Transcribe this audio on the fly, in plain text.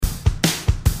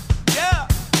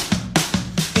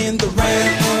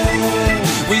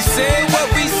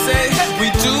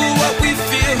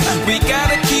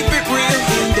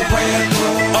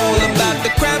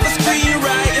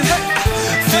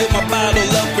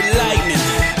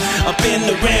in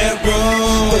the red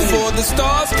room. Before the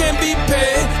stars can be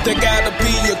paid, there gotta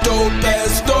be a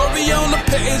dope-ass story on the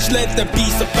page. Let the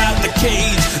beast about the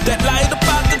cage, that light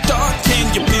about the dark.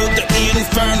 Can you build the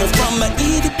inferno from an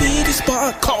itty-bitty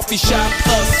spark? Coffee shop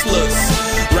hustlers,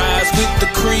 rise with the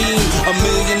cream. A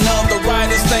million other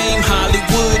writers, same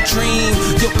Hollywood dream.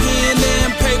 Your pen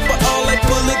and paper, all like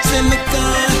bullets in the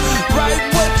gun. Write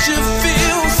what you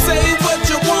feel, say what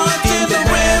you want in the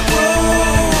red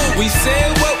room. We say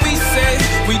what we say,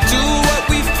 we do what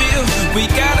we feel. We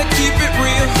gotta keep it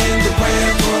real in the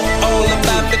red room. All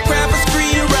about the craft of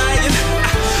screenwriting.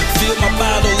 Fill my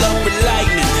bottle up with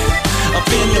lightning up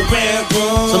in the red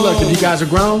room. So look, if you guys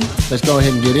are grown, let's go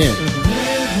ahead and get in.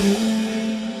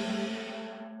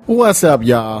 What's up,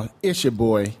 y'all? It's your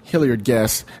boy, Hilliard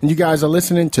Guest, and you guys are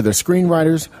listening to the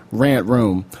Screenwriters Rant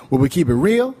Room, where we keep it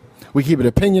real, we keep it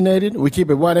opinionated, we keep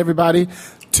it what, everybody?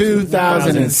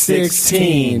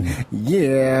 2016.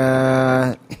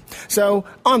 Yeah. So,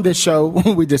 on this show,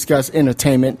 we discuss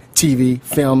entertainment, TV,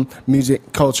 film,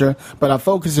 music, culture, but our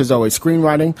focus is always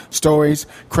screenwriting, stories,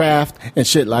 craft, and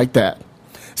shit like that.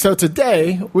 So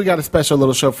today, we got a special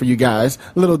little show for you guys.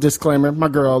 A little disclaimer, my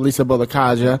girl, Lisa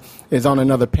Bolakaja, is on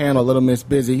another panel, Little Miss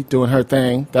Busy, doing her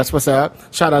thing. That's what's up.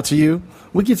 Shout out to you.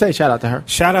 We can say shout out to her.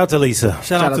 Shout out to Lisa.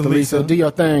 Shout out to Lisa. Do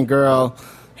your thing, girl.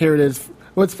 Here it is.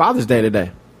 What's Father's Day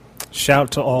today?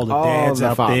 Shout to all the dads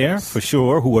out there, for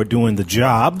sure, who are doing the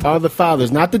job. All the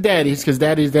fathers, not the daddies, because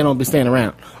daddies, they don't be staying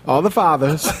around. All the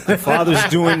fathers. The fathers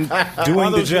doing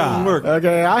the job. Work.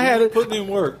 Okay, I had it. Putting in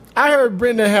work. I heard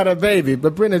Brenda had a baby,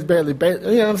 but Brenda's barely, you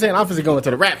know what I'm saying? I'm just going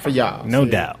to the rap for y'all. No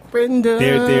doubt. Brenda.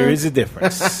 There is a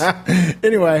difference.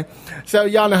 Anyway, so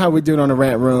y'all know how we do it on the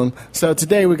Rant Room. So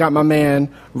today we got my man,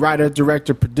 writer,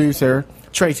 director, producer,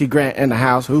 Tracy Grant in the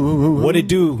house. What it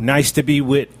do? Nice to be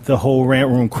with the whole Rant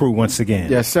Room crew once again.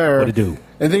 Yes, sir. What it do?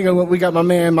 And then we got my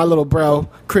man, my little bro,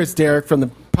 Chris Derrick from the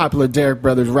popular Derrick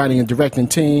Brothers writing and directing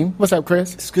team. What's up,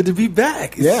 Chris? It's good to be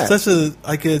back. It's such a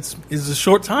it's a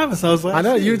short time since I was last. I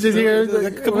know you just here.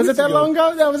 Was it that long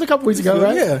ago? That was a couple weeks ago,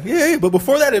 right? Yeah. But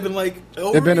before that, it'd been like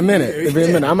it's been a minute. It's been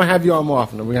a minute. I'm gonna have you on more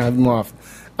often. We're gonna have you more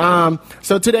often.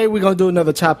 So today we're gonna do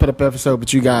another Chop It Up episode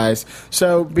with you guys.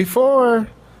 So before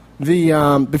we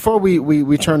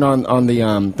turned on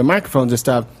the microphones and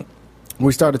stuff,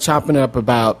 we started chopping up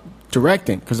about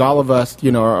directing, because all of us,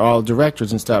 are all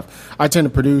directors and stuff. I tend to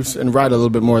produce and write a little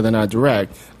bit more than I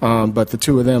direct, but the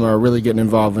two of them are really getting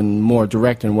involved in more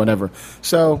directing, whatever.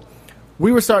 So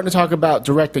we were starting to talk about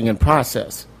directing and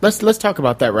process. Let's talk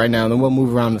about that right now, and then we'll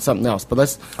move around to something else. But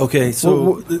let's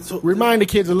so remind the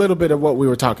kids a little bit of what we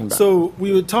were talking about. So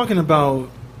we were talking about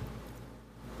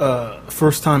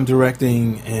first time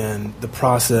directing and the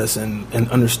process and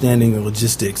understanding the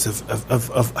logistics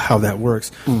of how that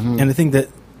works. Mm-hmm. And I think that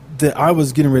I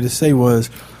was getting ready to say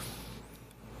was,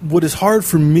 what is hard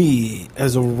for me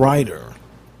as a writer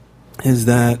is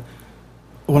that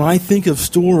when I think of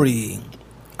story,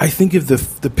 I think of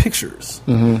the pictures.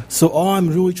 Mm-hmm. So all I'm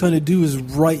really trying to do is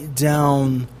write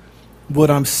down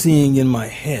what I'm seeing in my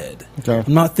head. Okay.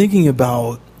 I'm not thinking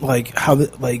about how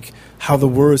the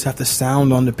words have to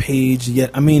sound on the page yet.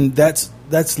 I mean, that's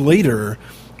later,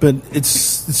 but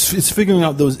it's figuring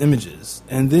out those images.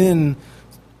 And then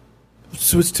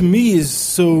so it's, to me, is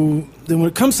so then when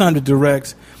it comes time to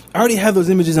direct, I already have those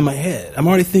images in my head. I'm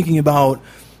already thinking about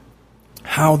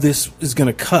how this is going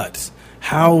to cut,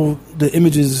 how the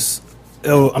images.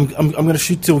 I'm going to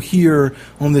shoot till here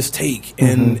on this take,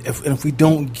 and if we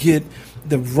don't get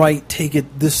the right take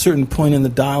at this certain point in the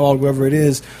dialogue, wherever it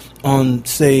is, on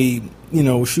say,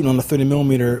 we're shooting on a 30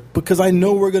 millimeter, because I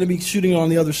know we're going to be shooting on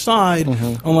the other side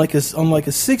on like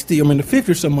a 60 or a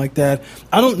 50 or something like that.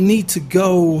 I don't need to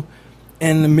go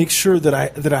and make sure that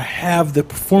I have the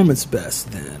performance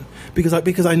best then,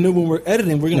 because I know when we're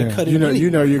editing we're going to cut it. You're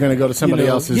going to go to somebody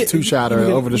else's two shot or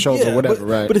over the shoulder or whatever,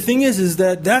 right? But the thing is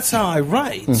that that's how I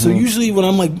write. Mm-hmm. So usually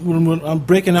when I'm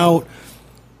breaking out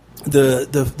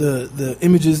the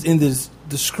images in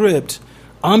the script,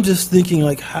 I'm just thinking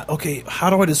how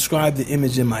do I describe the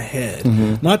image in my head?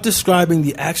 Mm-hmm. Not describing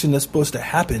the action that's supposed to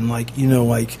happen, like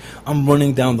I'm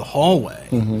running down the hallway.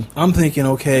 Mm-hmm. I'm thinking,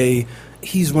 okay,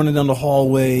 he's running down the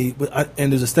hallway,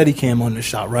 and there's a Steadicam on the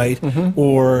shot, right? Mm-hmm.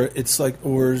 Or it's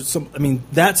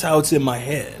that's how it's in my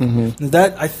head. Mm-hmm.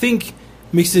 That, I think,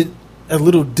 makes it a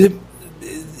little the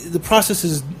process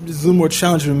is a little more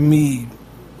challenging for me,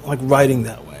 writing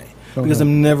that way, because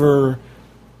I'm never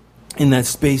in that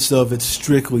space of it's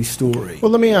strictly story.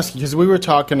 Well, let me ask you, because we were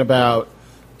talking about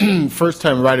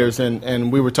first-time writers,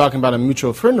 and we were talking about a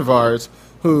mutual friend of ours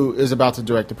who is about to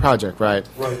direct the project, right?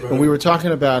 Right. And we were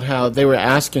talking about how they were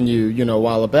asking you, a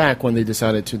while back when they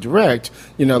decided to direct,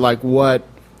 like what.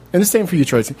 And the same for you,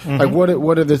 Tracy. Mm-hmm. Like,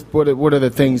 what are the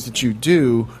things that you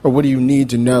do, or what do you need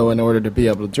to know in order to be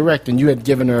able to direct? And you had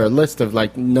given her a list of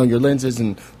know your lenses,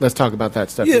 and let's talk about that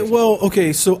stuff. Yeah. Well,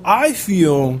 okay. So I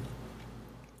feel,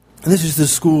 and this is the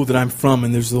school that I'm from,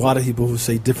 and there's a lot of people who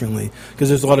say differently because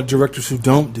there's a lot of directors who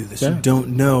don't do this, who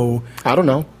don't know. I don't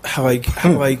know how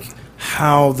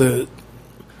the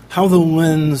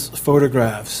lens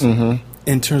photographs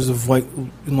in terms of like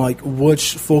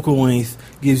which focal length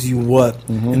gives you what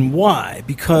and why.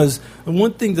 Because the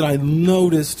one thing that I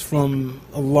noticed from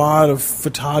a lot of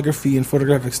photography and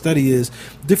photographic study is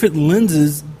different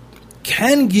lenses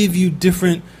can give you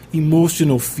different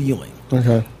emotional feeling.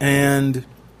 Okay. And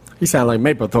you sound like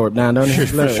Mapplethorpe now, don't you?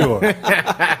 For sure.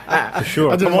 For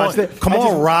sure. Come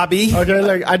on, Robbie. Okay,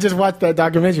 look, I just watched that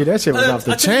documentary. That shit was off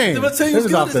the chain. It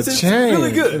was off the chain.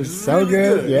 Really good. It was so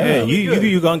good. Yeah.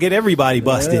 You're going to get everybody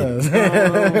busted.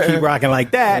 Yeah. Keep rocking like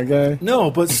that. Okay.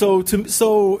 No, but so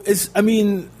it's, I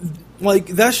mean, like,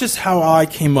 that's just how I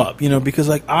came up, because,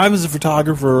 like, I was a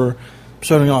photographer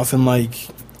starting off in, like,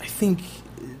 I think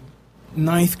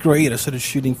 9th grade. I started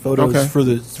shooting photos for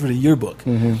the yearbook.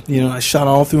 I shot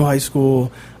all through high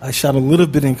school. I shot a little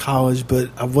bit in college, but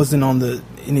I wasn't on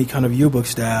any kind of yearbook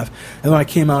staff. And when I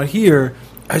came out here,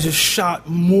 I just shot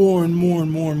more and more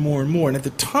and more and more and more. And at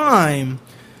the time,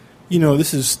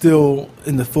 this is still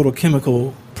in the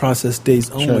photochemical process days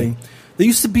only. Sure. There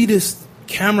used to be this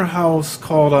camera house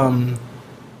called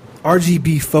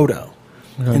RGB Photo.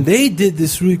 And they did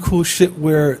this really cool shit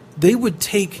where they would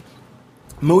take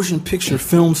motion picture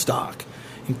film stock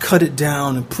and cut it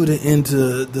down and put it into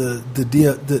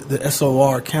the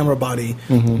SLR camera body,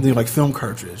 like film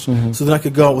cartridge, so that I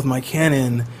could go out with my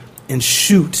Canon and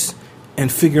shoot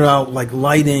and figure out like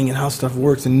lighting and how stuff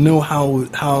works and know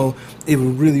how it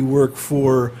would really work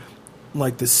for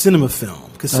like the cinema film.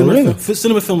 Because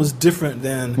cinema film is different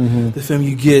than the film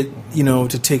you get,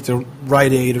 to take to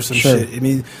Rite Aid or some shit. I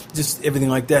mean, just everything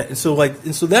like that. And so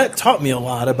that taught me a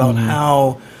lot about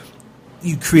how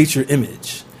you create your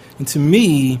image. And to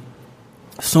me,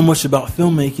 so much about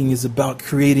filmmaking is about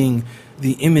creating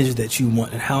the image that you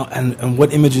want and how and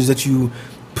what images that you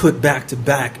put back to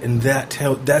back, and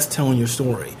that's telling your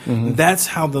story. That's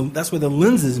why the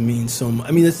lenses mean so much.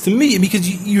 I mean, it's to me because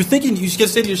you're thinking, you just got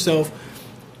to say to yourself,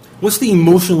 what's the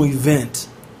emotional event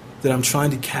that I'm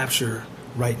trying to capture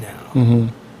right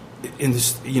now? In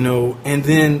this, and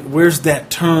then where's that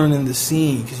turn in the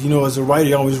scene? Because as a writer,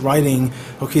 you're always writing,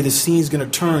 okay, the scene's going to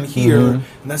turn here, and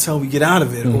that's how we get out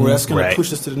of it, or that's going to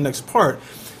push us to the next part.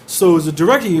 So as a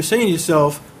director, you're saying to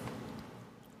yourself,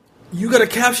 you got to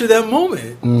capture that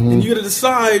moment, and you got to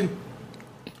decide,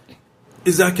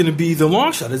 is that going to be the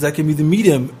long shot? Is that going to be the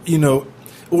medium?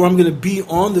 Or I'm going to be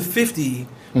on the 50.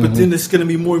 But then it's going to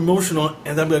be more emotional,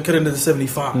 and I'm going to cut into the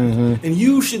 75. And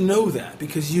you should know that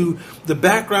because the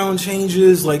background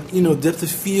changes, like depth of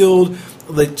field,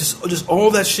 like just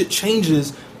all that shit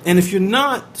changes. And if you're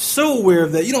not so aware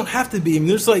of that, you don't have to be. I mean,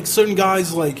 there's like certain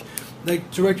guys like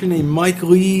director named Mike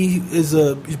Lee is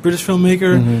a British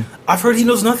filmmaker. I've heard he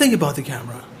knows nothing about the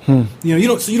camera. You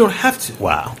don't have to.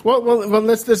 Wow. Well,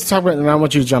 let's talk about it, and I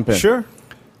want you to jump in. Sure.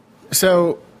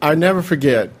 So I never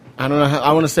forget. I don't know how,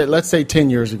 I want to say, let's say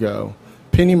 10 years ago,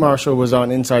 Penny Marshall was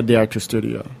on Inside the Actor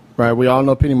Studio, right? We all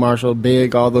know Penny Marshall,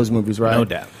 Big, all those movies, right? No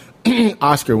doubt.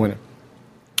 Oscar winner.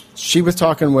 She was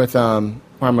talking with, why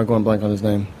am I going blank on his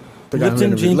name?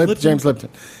 James Lipton.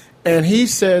 And he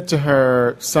said to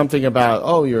her something about,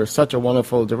 oh, you're such a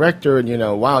wonderful director,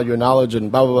 and, wow, your knowledge,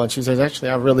 and blah, blah, blah. And she says, actually,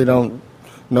 I really don't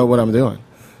know what I'm doing.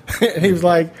 And he was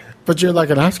like, but you're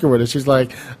like an Oscar winner. She's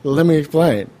like, let me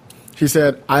explain. She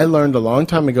said, I learned a long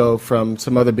time ago from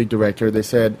some other big director. They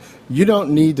said, you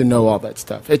don't need to know all that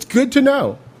stuff. It's good to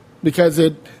know because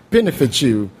it benefits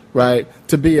you, right,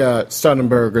 to be a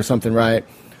Sonnenberg or something, right?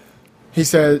 She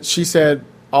said,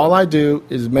 all I do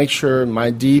is make sure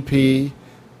my DP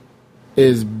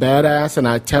is badass and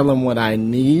I tell him what I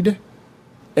need,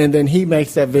 and then he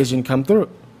makes that vision come through.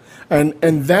 And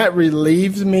that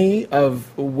relieves me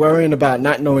of worrying about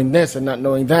not knowing this and not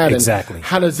knowing that. Exactly. And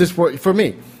how does this work for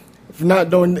me? Not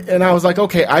knowing, and I was like,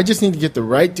 okay, I just need to get the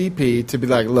right DP to be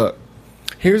like, look,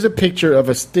 here's a picture of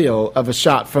a still of a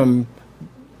shot from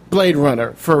Blade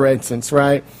Runner, for instance,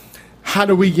 right? How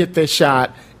do we get this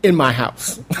shot in my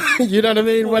house? You know what I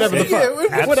mean? Whatever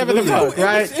the fuck,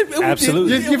 right?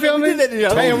 Absolutely. You feel me?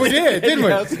 We did, didn't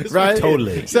we? Right?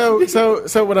 Totally.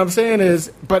 So what I'm saying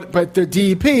is, but the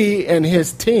DP and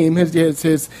his team,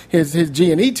 his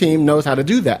G&E team knows how to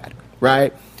do that,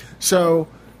 right? So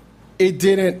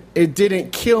it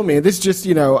didn't kill me. This is just,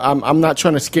 I'm not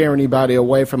trying to scare anybody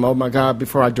away from, oh my God,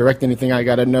 before I direct anything, I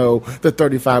got to know the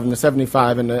 35 and the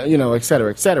 75 and the, et cetera,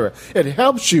 et cetera. It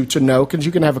helps you to know because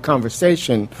you can have a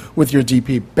conversation with your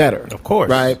DP better. Of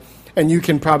course. Right? And you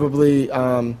can probably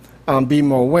be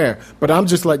more aware. But I'm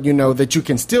just letting you know that you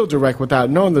can still direct without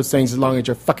knowing those things as long as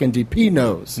your fucking DP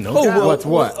knows what's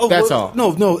what. That's all.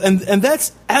 No, and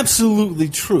that's absolutely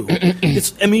true.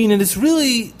 It's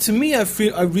really, to me, I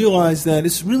realize that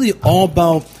it's really all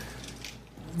about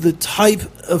the type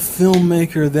of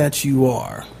filmmaker that you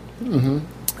are. Mm-hmm.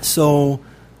 So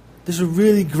there's a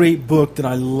really great book that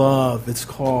I love. It's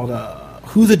called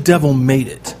Who the Devil Made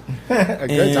It. A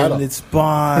great title. It's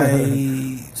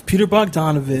by Peter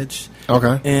Bogdanovich.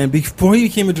 Okay. And before he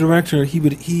became a director, he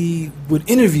would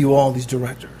interview all these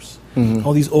directors. Mm-hmm.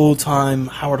 All these old-time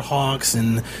Howard Hawks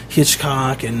and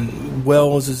Hitchcock and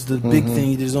Wells is the big thing.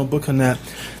 He did his own book on that.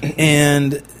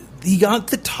 And he got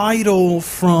the title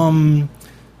from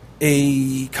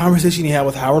a conversation he had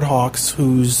with Howard Hawks,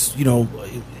 who's,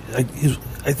 I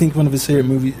think one of his favorite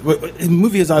movies. A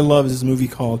movie as I love is this movie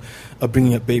called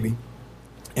Bringing Up Baby.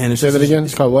 And say that again.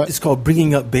 It's called what? It's called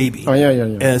Bringing Up Baby. Oh yeah.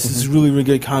 It's this really, really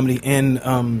good comedy, and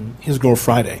His Girl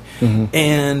Friday. Mm-hmm.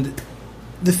 And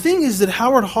the thing is that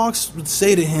Howard Hawks would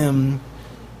say to him,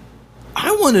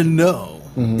 "I want to know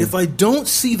if I don't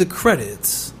see the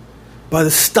credits by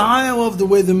the style of the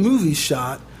way the movie's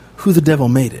shot, who the devil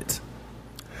made it."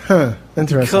 Huh.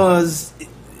 Interesting. Because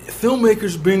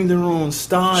filmmakers bring their own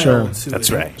style to it.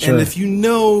 That's right. And if you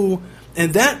know,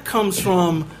 and that comes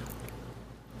from.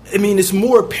 It's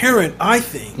more apparent, I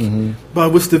think, by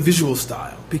what's the visual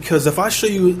style. Because if I show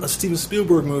you a Steven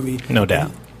Spielberg movie, no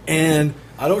doubt, and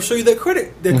I don't show you that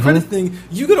credit thing,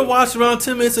 you're gonna watch around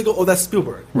 10 minutes and go, "Oh, that's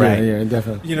Spielberg." Right? Yeah,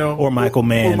 definitely. Or Michael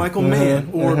Mann,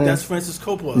 or that's Francis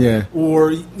Coppola,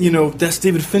 or that's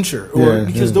David Fincher, or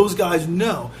because those guys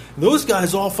know, those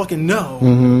guys all fucking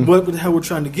know what the hell we're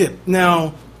trying to get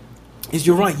now.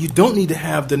 You're right. You don't need to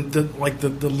have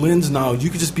the lens knowledge. You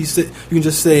can just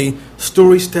say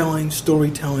storytelling.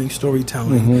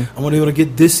 I want to be able to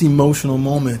get this emotional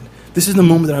moment. This is the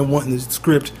moment that I want in the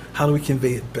script. How do we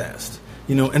convey it best?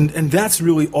 And that's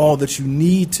really all that you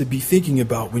need to be thinking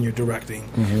about when you're directing.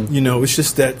 Mm-hmm. It's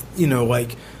just that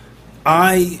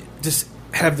I just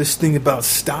have this thing about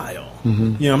style.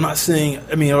 Mm-hmm. I'm not saying.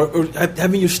 Or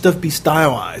having your stuff be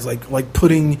stylized, like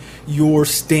putting your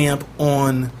stamp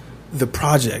on the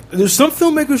project. There's some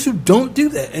filmmakers who don't do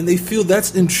that, and they feel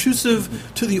that's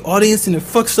intrusive to the audience, and it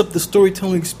fucks up the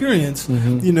storytelling experience.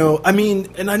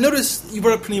 Mm-hmm. And I noticed you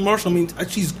brought up Penny Marshall.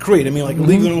 She's great. League of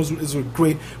Their Own is a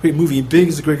great movie. Big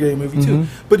is a great movie too.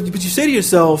 But you say to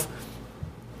yourself,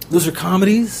 those are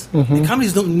comedies, and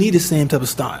comedies don't need the same type of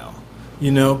style,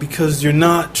 because you're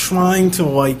not trying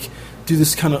to do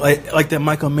this kind of like that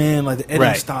Michael Mann, like the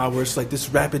editing style, where it's like this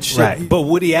rapid shit. Right. But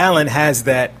Woody Allen has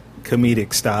that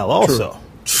comedic style also.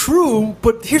 True,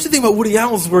 but here's the thing about Woody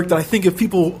Allen's work that I think if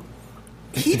people...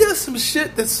 He does some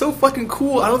shit that's so fucking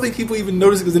cool, I don't think people even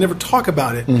notice it because they never talk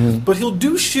about it. Mm-hmm. But he'll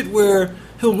do shit where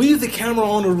he'll leave the camera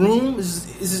on a room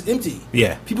is empty.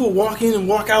 Yeah. People walk in and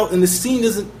walk out and the scene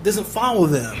doesn't follow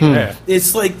them. Yeah.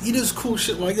 It's like, he does cool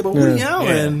shit like that, but Woody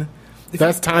Allen... Yeah.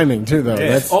 That's timing too, though.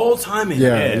 That's all timing.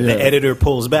 Yeah. The editor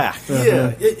pulls back.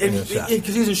 Yeah,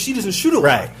 because she doesn't shoot a lot.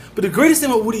 Right. But the greatest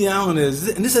thing about Woody Allen is,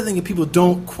 and this is the thing that people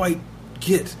don't quite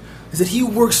get, is that he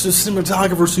works with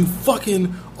cinematographers who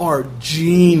fucking are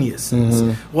geniuses.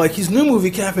 Mm-hmm. Like his new movie,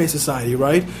 Cafe Society,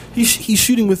 right? He's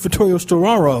shooting with Vittorio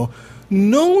Storaro,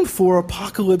 known for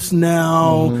Apocalypse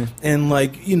Now and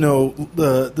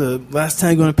the Last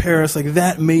Tango in Paris, like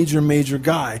that major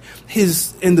guy.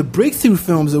 And the breakthrough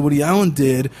films that Woody Allen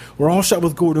did were all shot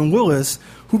with Gordon Willis,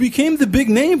 who became the big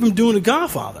name from doing The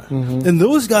Godfather. Mm-hmm. And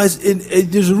those guys,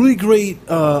 there's a really great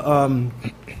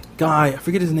guy, I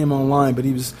forget his name online, but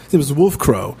his name was Wolf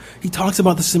Crow. He talks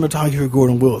about the cinematographer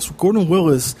Gordon Willis. Gordon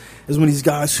Willis is one of these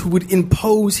guys who would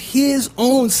impose his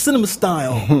own cinema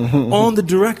style on the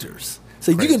directors.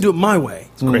 Say, you can do it my way.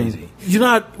 It's crazy.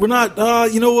 We're not,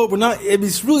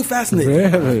 it's really fascinating.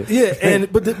 Really? Yeah,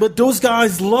 but those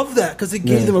guys love that because it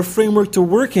gave them a framework to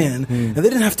work in, and they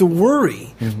didn't have to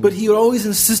worry. Mm-hmm. But he would always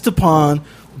insist upon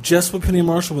just what Penny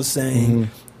Marshall was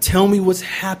saying, tell me what's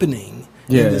happening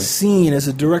in the scene as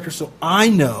a director so I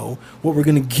know what we're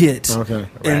going to get. Okay.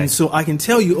 And so I can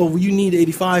tell you, you need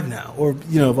 85 now, or,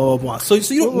 blah, blah, blah. So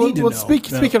you don't need to know.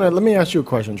 Speaking of, let me ask you a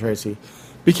question, Tracy.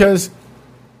 Because...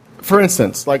 For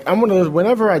instance, I'm one of those,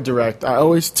 whenever I direct, I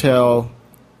always tell,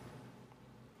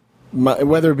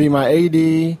 whether it be my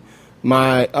AD,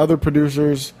 my other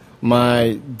producers,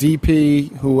 my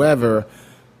DP, whoever,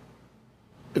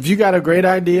 if you got a great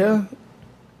idea,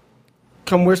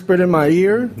 come whisper it in my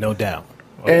ear. No doubt.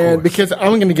 And because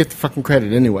I'm going to get the fucking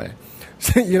credit anyway.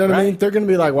 You know what I mean? They're going to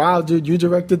be like, wow, dude, you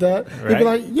directed that? They'll be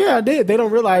like, yeah, I did. They don't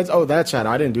realize, that shot,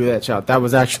 I didn't do that shot. That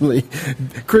was actually,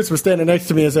 Chris was standing next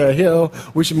to me and said, Hill,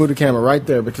 we should move the camera right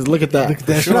there because look at that. Look at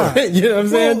that shot. You know what I'm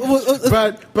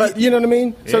saying? But you know what I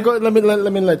mean? Yeah. So let me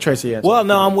let Tracy answer. Well,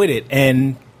 no, I'm with it.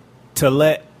 And to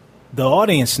let the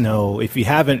audience know, if you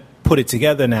haven't put it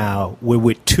together now, we're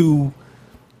with two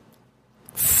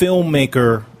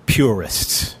filmmaker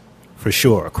purists. For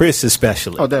sure. Chris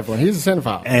especially. Oh, definitely. He's a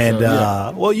cinephile. And,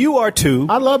 well, you are too.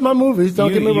 I love my movies.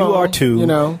 Don't get me wrong. You are too. You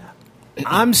know.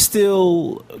 I'm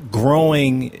still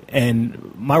growing,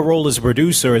 and my role as a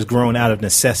producer has grown out of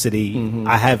necessity. Mm-hmm.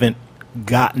 I haven't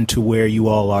gotten to where you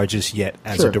all are just yet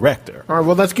as a director. All right.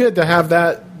 Well, that's good to have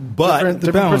that different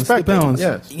perspective. The balance.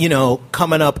 Yes. You know,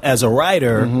 coming up as a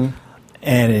writer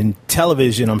and in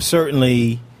television, I'm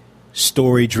certainly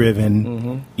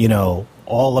story-driven, you know,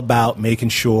 all about making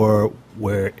sure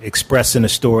we're expressing a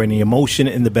story and the emotion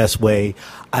in the best way.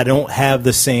 I don't have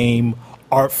the same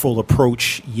artful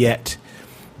approach yet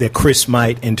that Chris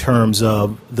might in terms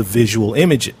of the visual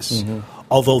images.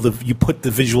 Although you put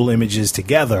the visual images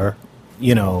together,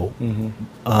 you know,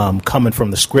 coming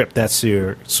from the script, that's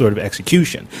your sort of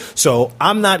execution. So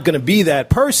I'm not going to be that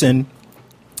person,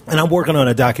 and I'm working on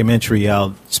a documentary.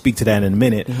 I'll speak to that in a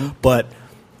minute. But,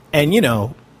 and, you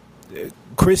know,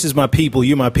 Chris is my people,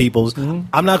 you're my people's.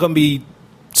 I'm not going to be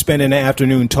spending the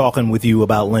afternoon talking with you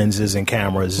about lenses and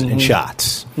cameras and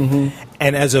shots. And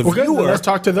as a viewer... Good, let's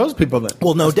talk to those people then.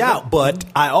 Well, no doubt. But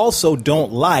I also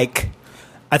don't like...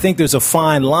 I think there's a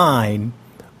fine line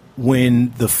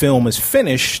when the film is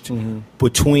finished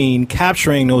between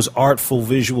capturing those artful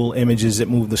visual images that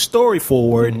move the story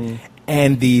forward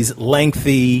and these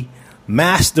lengthy,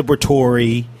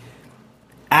 masturbatory,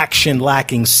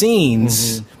 action-lacking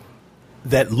scenes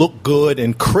that look good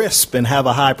and crisp and have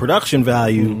a high production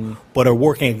value, but are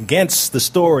working against the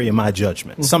story, in my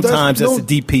judgment. Sometimes that's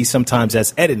the DP, sometimes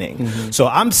that's editing. So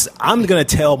I'm going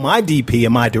to tell my DP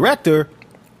and my director,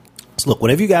 look,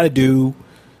 whatever you got to do,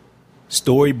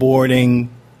 storyboarding,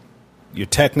 your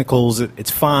technicals, it's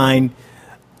fine.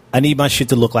 I need my shit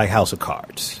to look like House of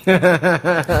Cards. Don't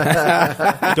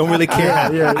really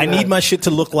care. I need my shit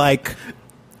to look like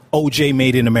OJ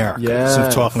Made in America.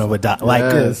 So talking about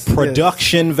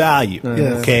production value.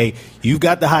 Okay, you've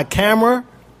got the hot camera,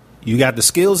 you got the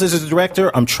skills as a director.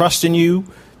 I'm trusting you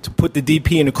to put the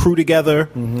DP and the crew together.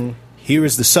 Here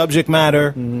is the subject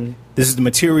matter. This is the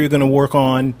material you're going to work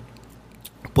on.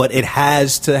 But it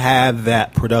has to have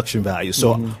that production value.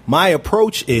 So my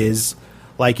approach is,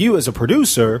 like you as a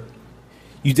producer,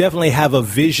 you definitely have a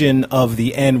vision of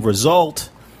the end result.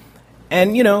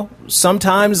 And, you know,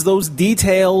 sometimes those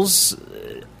details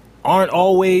aren't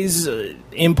always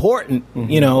important,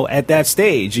 you know, at that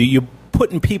stage. You're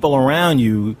putting people around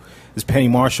you, as Penny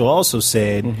Marshall also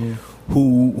said,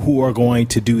 who are going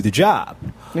to do the job.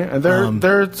 Yeah, and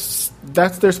that's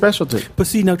their specialty. But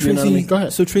see, now, Tracy, you know what I mean? Go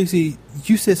ahead. So, Tracy,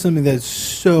 you said something that's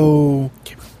so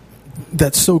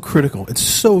critical. It's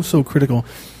so critical,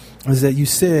 is that you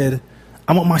said,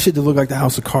 I want my shit to look like the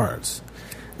House of Cards.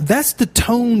 That's the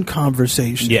tone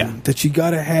conversation that you got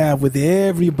to have with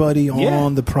everybody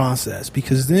on the process,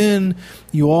 because then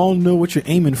you all know what you're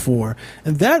aiming for.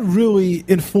 And that really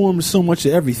informs so much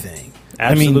of everything.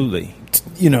 Absolutely. I mean,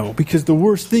 you know, because the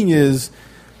worst thing is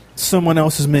someone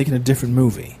else is making a different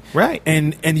movie. Right.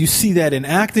 And you see that in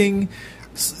acting.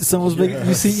 Someone's making,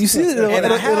 you see it in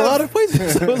a lot of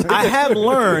places. I have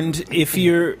learned if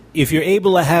you're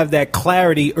able to have that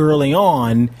clarity early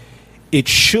on, it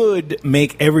should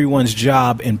make everyone's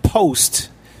job in post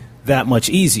that much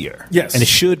easier. Yes. And it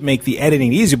should make the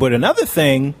editing easier. But another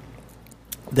thing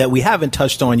that we haven't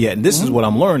touched on yet, and this is what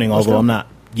I'm learning, although I'm not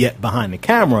yet behind the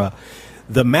camera,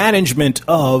 the management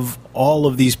of all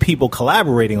of these people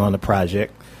collaborating on the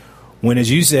project, when, as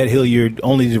you said, Hill, your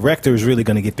only director is really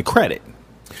going to get the credit,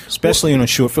 especially in a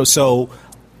short film. So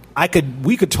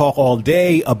we could talk all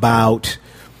day about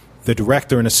the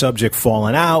director and the subject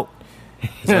falling out.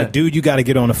 It's like, dude, you got to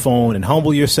get on the phone and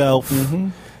humble yourself.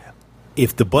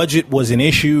 If the budget was an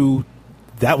issue,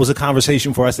 that was a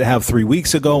conversation for us to have 3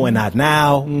 weeks ago and not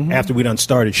now, after we done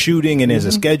started shooting and there's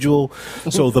a schedule.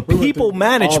 So the people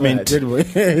management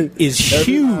is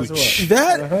huge.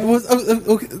 That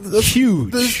was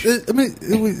huge. I mean,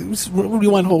 what do you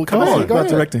want to hold? Come on, about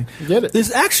directing. Get it.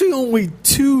 There's actually only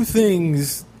two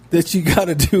things that you got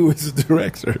to do as a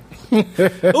director.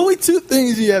 Only two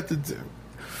things you have to do.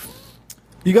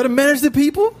 You got to manage the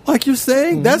people, like you're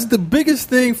saying. That's the biggest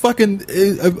thing. Fucking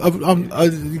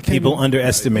People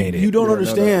underestimate it. You don't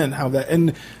understand how that,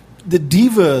 and the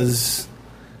divas.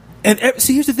 And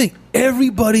see, here's the thing: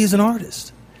 everybody is an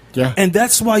artist, and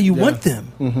that's why you want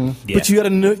them. But you got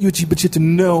to know, but you have to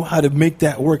know how to make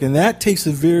that work, and that takes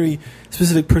a very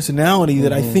specific personality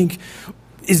that I think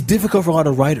is difficult for a lot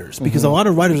of writers, because a lot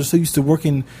of writers are so used to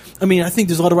working. I mean, I think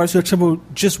there's a lot of writers who have trouble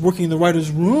just working in the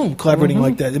writer's room, collaborating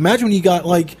like that. Imagine when you got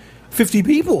like 50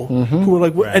 people who are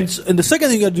like, and the second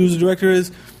thing you got to do as a director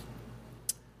is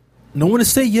know when to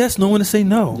say yes, know when to say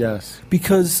no. Yes,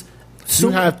 because you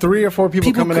have 3 or 4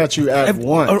 people coming at you at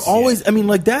once. Are always, I mean,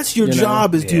 like that's your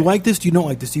job. Is do you like this? Do you don't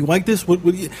like this? Do you like this? What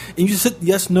and you just said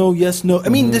yes, no, yes, no. I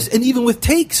mean, this, and even with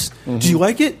takes, do you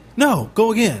like it? No,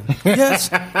 go again.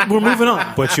 Yes, we're moving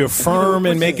on. But you're firm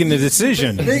in making the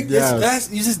decision.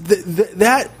 That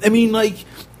I mean, like,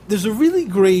 there's a really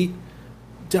great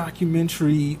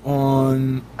documentary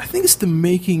on. I think it's the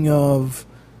making of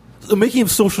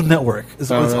Social Network.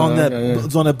 It's on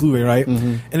that Blu-ray, right?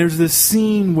 And there's this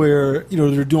scene where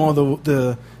they're doing all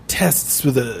the tests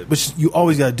with which you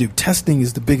always got to do. Testing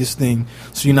is the biggest thing,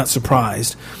 so you're not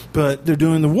surprised. But they're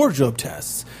doing the wardrobe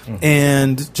tests,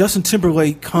 and Justin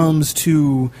Timberlake comes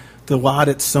to the lot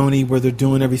at Sony where they're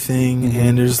doing everything,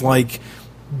 and there's like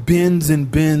bins and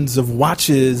bins of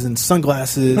watches and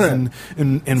sunglasses and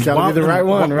the right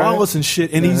one, wallets and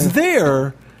shit, and he's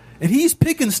there. And he's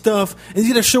picking stuff, and he's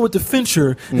going to show it to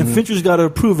Fincher, and Fincher's got to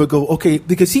approve it. Go, okay,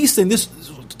 because he's saying this.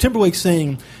 Timberlake's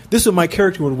saying, "This is what my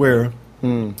character would wear,"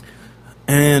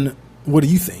 and what do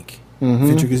you think,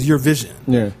 Fincher? Because your vision.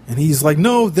 Yeah. And he's like,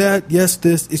 "No, that, yes,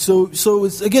 this." So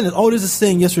it's again, all it is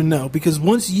saying yes or no. Because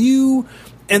once you.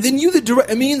 And then you,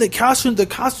 the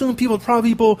costume people, prop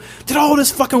people did all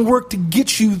this fucking work to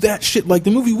get you that shit. Like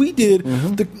the movie we did,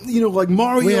 like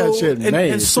Mario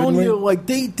and Sonya, like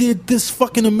they did this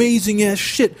fucking amazing ass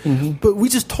shit. But we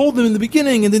just told them in the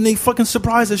beginning, and then they fucking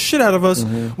surprised the shit out of us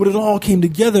when it all came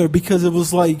together, because it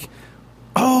was like,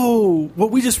 oh,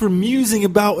 what we just were musing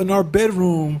about in our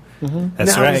bedroom,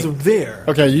 That's now right. is there.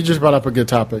 Okay, you just brought up a good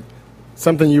topic.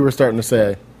 Something you were starting to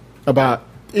say about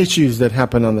issues that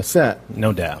happen on the set.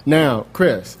 No doubt. Now,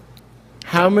 Chris,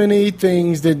 how many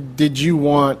things did you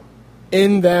want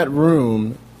in that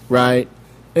room, right,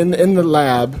 in the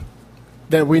lab,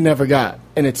 that we never got,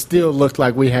 and it still looked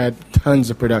like we had tons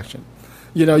of production?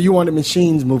 You wanted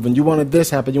machines moving, you wanted this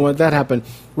happen, you wanted that happen.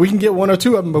 We can get 1 or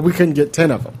 2 of them, but we couldn't get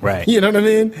 10 of them. Right. You know what I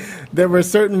mean? There were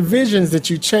certain visions that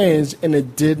you changed, and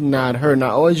it did not hurt. And I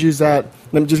always use that.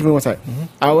 Let me just give me one second.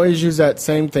 I always use that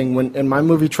same thing when in my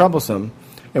movie Troublesome.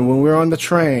 And when we were on the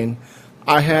train,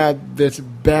 I had this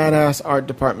badass art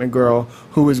department girl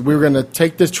we were going to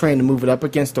take this train and move it up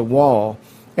against a wall.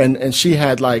 And she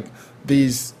had like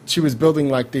she was building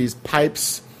like these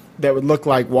pipes that would look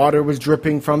like water was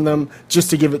dripping from them just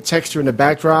to give it texture in the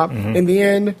backdrop. In the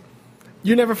end,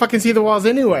 you never fucking see the walls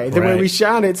anyway, the way we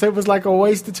shot it. So it was like a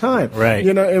waste of time. Right.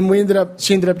 And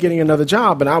she ended up getting another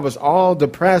job. And I was all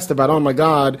depressed about, oh my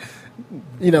God,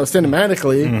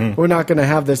 cinematically, we're not going to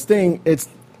have this thing.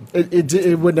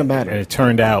 It wouldn't have mattered. And it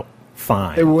turned out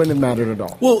fine. It wouldn't have mattered at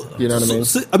all. Well, you know what I mean?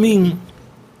 So, I mean,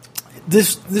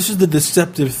 this is the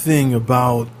deceptive thing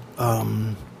about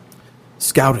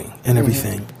scouting and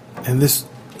everything. And this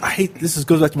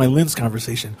goes back to my lens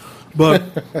conversation. But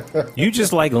you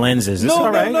just like lenses. It's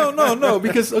all right. No.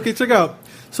 Because okay, check out.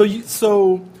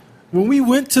 So when we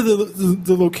went to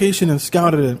the location and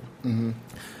scouted it,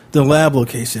 the lab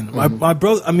location, my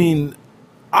brother. I mean,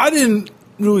 I didn't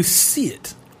really see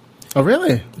it. Oh,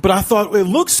 really? But I thought it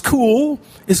looks cool.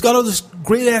 It's got all this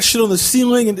great ass shit on the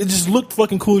ceiling, and it just looked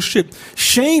fucking cool as shit.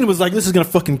 Shane was like, "This is gonna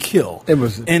fucking kill." It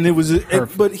was,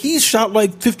 but he's shot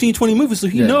like 15, 20 movies, so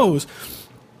he knows.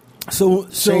 So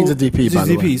Shane's a DP, by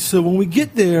the way. So when we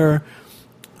get there,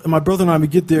 my brother and I, we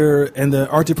get there, and the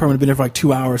art department had been there for like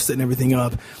 2 hours setting everything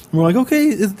up. And we're like,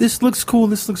 okay, this looks cool,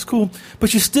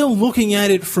 but you're still looking at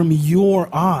it from your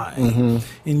eye,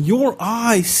 and your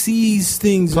eye sees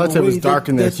things. Plus, it was dark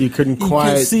in there, so you couldn't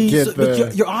quite get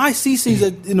the. Your eye sees things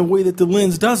in a way that the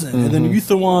lens doesn't, and then you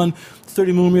throw on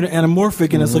 30mm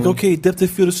anamorphic, and it's like, okay, depth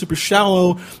of field is super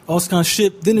shallow, all this kind of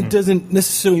shit. Then it doesn't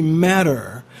necessarily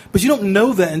matter. But you don't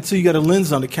know that until you got a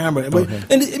lens on the camera. But,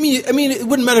 and I mean, it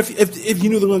wouldn't matter if you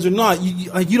knew the lens or not.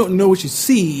 You don't know what you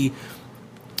see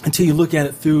until you look at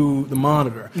it through the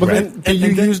monitor. But then,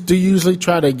 do you usually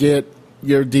try to get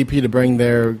your DP to bring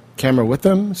their camera with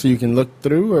them so you can look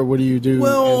through, or what do you do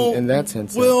in that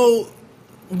sense? Well,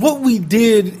 what we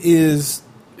did is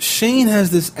Shane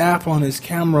has this app on his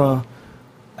camera.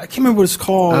 I can't remember what it's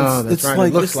called. Oh, that's right.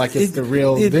 It looks like it's the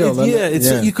real deal.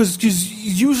 Because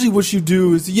usually what you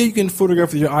do is you can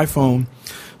photograph with your iPhone,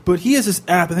 but he has this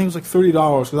app. I think it was like $30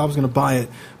 because I was going to buy it,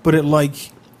 but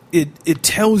it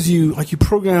tells you, like, you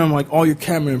program like all your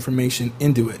camera information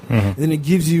into it, and then it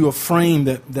gives you a frame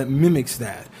that mimics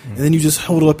that, and then you just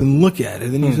hold it up and look at it,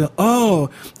 and then you say, oh,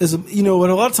 there's and a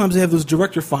lot of times they have those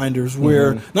director finders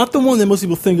where not the one that most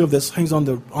people think of that hangs on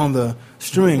the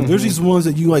string. There's these ones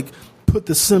that you like put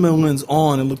the cinema lens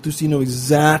on and look through so you know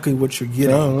exactly what you're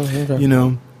getting.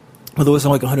 Okay. Although it's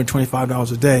only like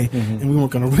 $125 a day, and we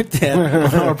weren't going to rent that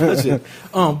on our budget.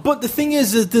 But the thing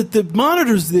is that the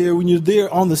monitor's there when you're there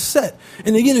on the set.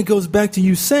 And again, it goes back to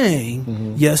you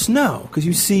saying yes, no, because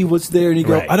you see what's there and you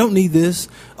go, I don't need this.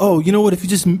 Oh, you know what? If you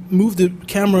just move the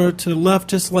camera to the left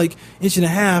just like inch and a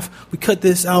half, we cut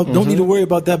this out. Don't need to worry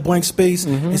about that blank space.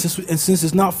 And since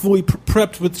it's not fully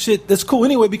prepped with shit, that's cool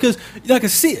anyway because you're not going to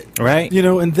see it. Right.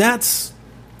 And that's...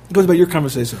 It goes about your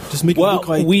conversation. Just make it look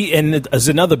like... and as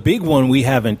another big one we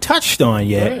haven't touched on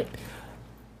yet,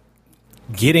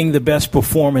 getting the best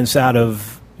performance out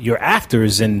of your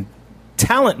actors and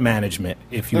talent management,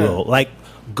 if you will. Like,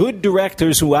 good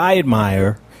directors who I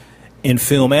admire in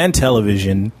film and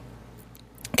television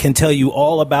can tell you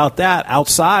all about that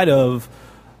outside of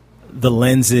the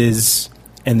lenses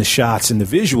and the shots and the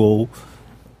visual.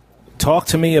 Talk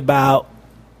to me about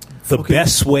the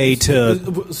best way to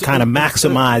kind of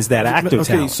maximize that actor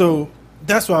talent. So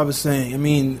that's what I was saying. I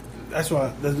mean, that's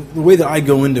why the way that I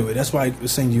go into it, that's why I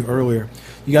was saying to you earlier,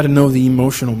 you got to know the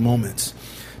emotional moments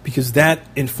because that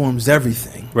informs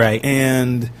everything. Right.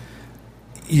 And,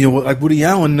 like Woody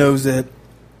Allen knows that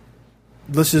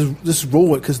let's just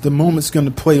roll it because the moment's going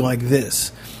to play like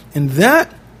this. And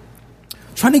that,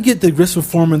 trying to get the best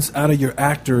performance out of your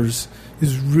actors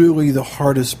is really the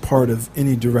hardest part of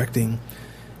any directing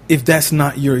if that's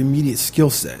not your immediate skill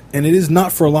set. And it is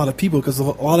not for a lot of people because a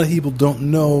lot of people don't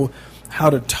know how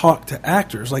to talk to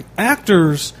actors. Like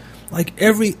actors, like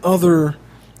every other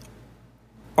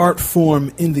art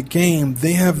form in the game,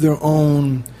 they have their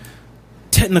own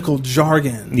technical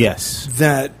jargon. Yes.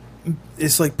 That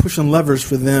it's like pushing levers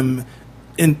for them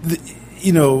and,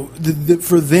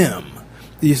 for them.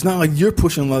 It's not like you're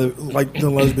pushing the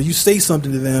levers, but you say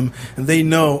something to them, and they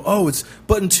know. Oh, it's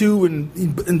button 2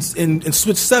 and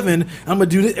switch 7. I'm gonna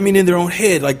do this. I mean, in their own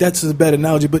head, like that's a bad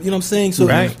analogy, but you know what I'm saying. So,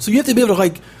 so you have to be able to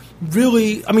like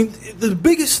really. I mean, the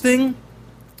biggest thing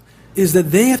is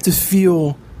that they have to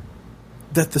feel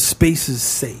that the space is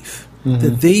safe,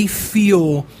 that they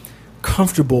feel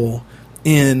comfortable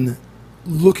in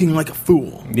looking like a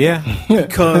fool. Yeah,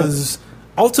 because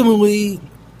ultimately.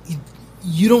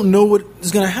 You don't know what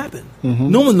is going to happen.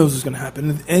 No one knows what's going to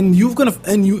happen,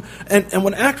 and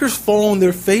when actors fall on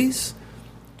their face,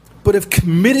 but have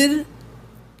committed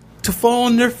to fall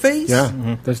on their face,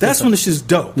 that's when it's just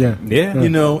dope. Yeah.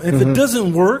 If it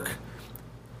doesn't work,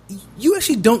 you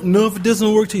actually don't know if it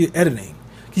doesn't work till you're editing,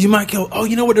 because you might go, oh,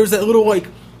 you know what? There's that little like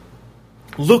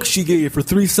look she gave for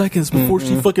 3 seconds before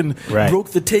she fucking broke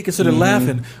the take and started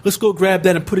laughing. Let's go grab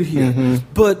that and put it here.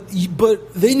 But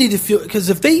they need to feel, because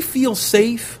if they feel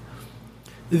safe,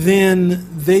 then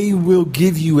they will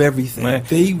give you everything. Right.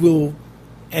 They will.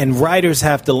 And writers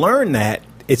have to learn that.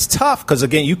 It's tough because,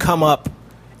 again, you come up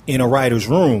in a writer's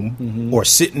room or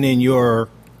sitting in your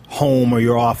home or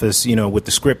your office, with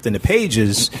the script and the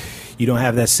pages, you don't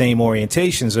have that same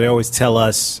orientation. So they always tell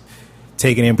us,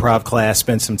 take an improv class,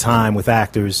 spend some time with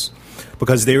actors,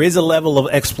 because there is a level of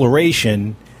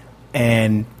exploration,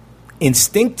 and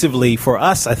instinctively for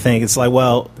us, I think it's like,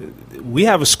 well, we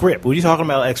have a script. What are you talking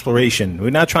about exploration? We're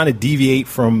not trying to deviate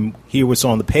from here what's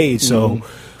on the page. So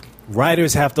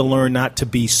writers have to learn not to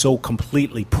be so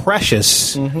completely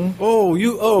precious.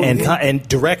 And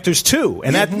directors too.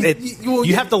 And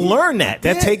you have to learn that.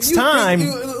 That takes time.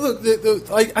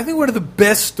 I think one of the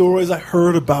best stories I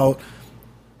heard about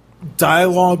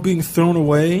dialogue being thrown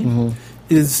away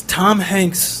is Tom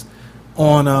Hanks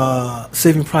on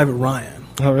Saving Private Ryan.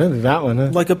 Oh, really? That one, huh?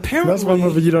 Like, apparently... That's one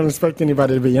movie you don't expect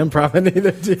anybody to be improv in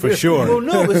either, do you? For sure. Well,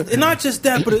 no, it's not just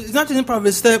that, but it's not just improv.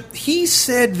 It's that he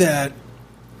said that...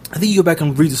 I think you go back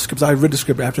and read the script. I read the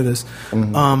script after this.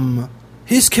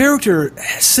 His character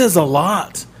says a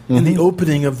lot in the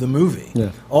opening of the movie.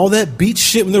 Yeah. All that beach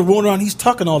shit when they're rolling around, he's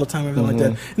talking all the time, everything like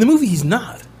that. In the movie, he's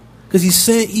not. Because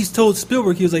he's told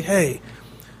Spielberg, he was like, hey,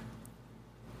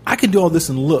 I can do all this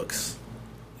in looks.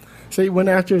 See, when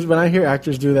I hear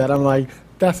actors do that, I'm like,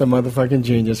 That's a motherfucking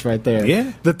genius right there.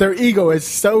 Yeah. That their ego is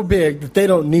so big that they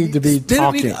don't need to be They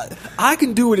don't talking. need- I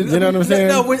can do it. You know what I'm saying?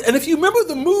 No, and if you remember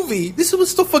the movie, this is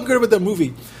what's so fucking good about that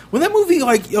movie. When that movie,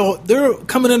 like, they're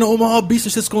coming into Omaha Beach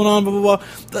and shit's going on, blah, blah,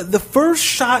 blah. The first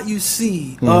shot you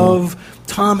see of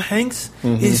Tom Hanks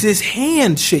is his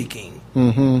hand shaking.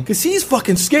 Because he's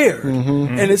fucking scared.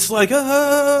 And it's like,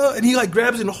 and he like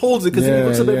grabs it and holds it because he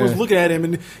looks up, everyone's looking at him,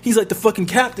 and he's like the fucking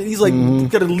captain. He's like,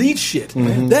 got to lead shit.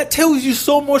 That tells you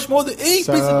so much more than any piece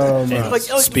of much.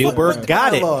 Spielberg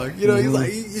got it. dialogue. You know, he's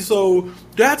like, so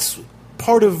that's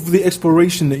part of the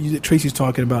exploration that Tracy's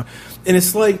talking about. And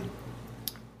it's like,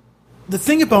 the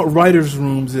thing about writers'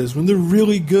 rooms is when they're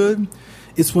really good,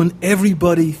 it's when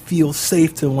everybody feels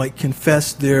safe to like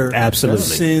confess their Absolutely.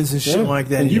 sins and shit like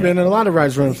that. And you've been in a lot of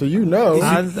writers' rooms, so you know.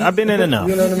 I've been in enough.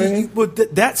 You know what I mean?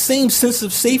 But that same sense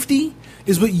of safety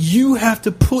is what you have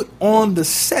to put on the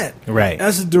set Right.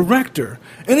 as a director.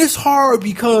 And it's hard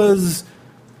because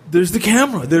there's the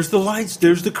camera, there's the lights,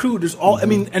 there's the crew, there's all. I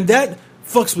mean, and that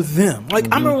fucks with them.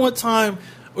 Like, I remember one time,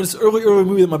 it was an early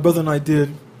movie that my brother and I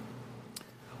did.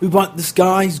 We bought this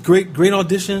guy, he's great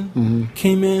audition,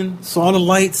 came in, saw the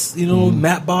lights,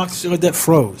 matte box, shit like that,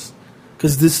 froze.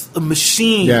 Because a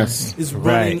machine is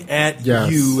running at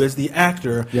you as the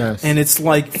actor. Yes. And it's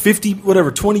like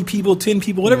 20 people, 10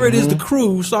 people, whatever it is, the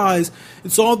crew size,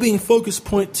 it's all being focus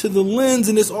point to the lens,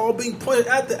 and it's all being pointed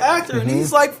at the actor. And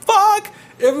he's like, fuck!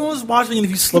 Everyone's watching, and if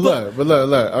you slip up... But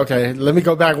look, okay, let me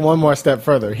go back one more step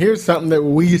further. Here's something that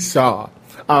we saw.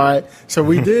 All right, so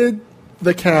we did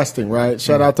the casting, right?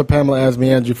 Shout out to Pamela Asmi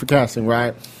Andrew for casting,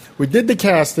 right? We did the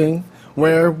casting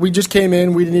where we just came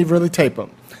in, we didn't even really tape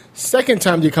them. Second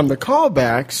time you come to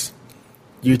callbacks,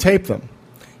 you tape them.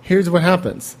 Here's what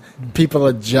happens. People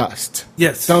adjust.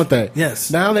 Yes. Don't they?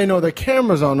 Yes. Now they know the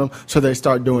camera's on them, so they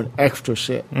start doing extra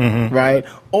shit, right?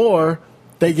 Or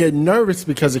they get nervous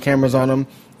because the camera's on them,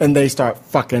 and they start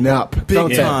fucking up.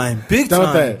 Big time.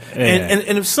 Don't they?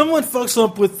 And if someone fucks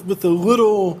up with a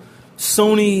little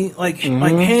Sony like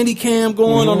handy cam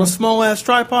going on a small ass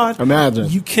tripod, Imagine.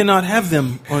 you cannot have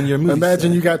them on your movie.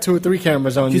 Imagine you got 2 or 3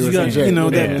 cameras on you. you got,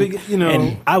 that big,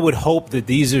 And I would hope that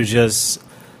these are just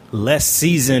less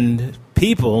seasoned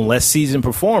people, less seasoned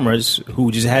performers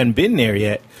who just hadn't been there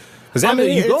yet. Because I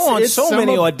mean, you go on it's so some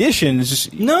many of-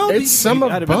 auditions. No, It's some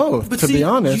of both, But to see, be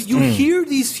honest. you hear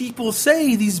these people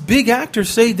say, these big actors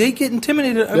say, they get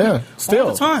intimidated Still.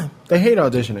 all the time. They hate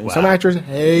auditioning. Some actors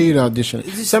hate auditioning.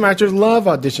 Some actors love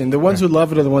auditioning. The ones who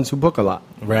love it are the ones who book a lot.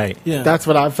 Right. Yeah. That's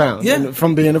what I've found. Yeah. And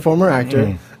from being a former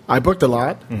actor, I booked a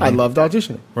lot. I loved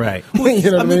auditioning. Right. You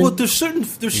know what I mean? Well, there's certain.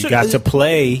 You got to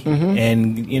play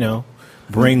and,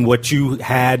 bring what you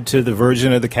had to the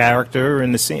version of the character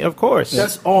and the scene. Of course.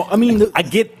 That's all. I mean, I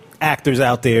get actors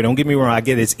out there. Don't get me wrong. I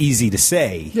get it's easy to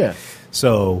say. Yeah.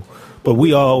 So, but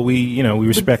we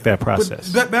respect that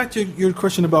process. But back to your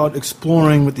question about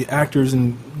exploring with the actors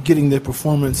and getting their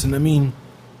performance, and I mean,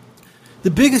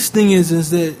 the biggest thing is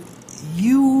that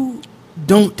you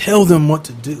don't tell them what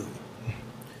to do.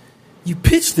 You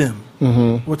pitch them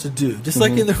what to do, just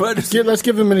like in the writers. Let's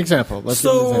give them an example.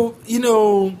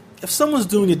 If someone's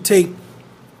doing a take,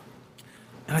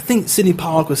 and I think Sidney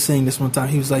Pollack was saying this one time,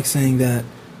 he was like saying that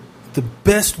the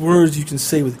best words you can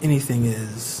say with anything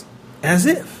is "as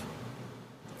if."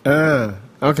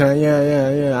 Okay,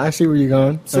 yeah. I see where you're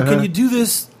going. So can you do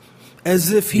this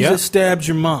as if he just stabbed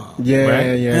your mom? Yeah,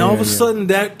 Right. yeah. And all of a yeah. sudden,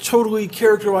 that totally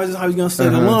characterizes how he's going to say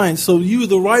the line. So you,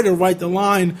 the writer, write the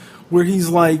line where he's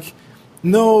like,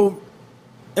 "No,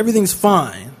 everything's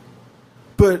fine,"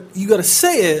 but you got to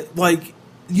say it like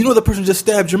the person just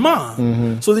stabbed your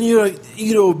mom. So then you're like,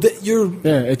 you're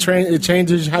Yeah, it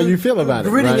changes how you feel about it.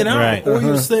 gritting Right? it out, Right. or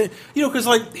you're saying, because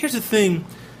like here's the thing: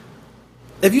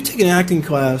 if you take an acting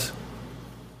class,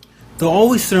 they'll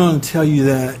always sit around and tell you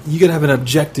that you got to have an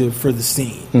objective for the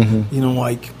scene.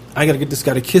 Like I got to get this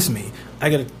guy to kiss me. I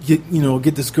got to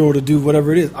get this girl to do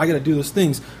whatever it is. I got to do those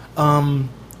things. A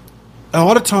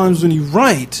lot of times when you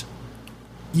write,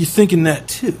 you're thinking that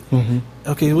too.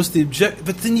 Okay, what's the objective?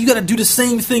 But then you got to do the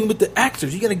same thing with the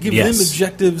actors. You got to give them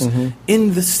objectives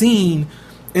in the scene.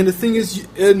 And the thing is,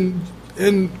 and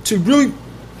to really,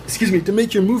 to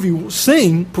make your movie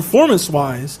sing performance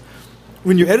wise,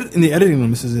 when you're in the editing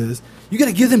room, you got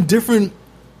to give them different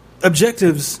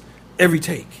objectives every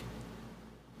take.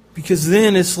 Because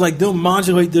then it's like they'll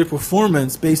modulate their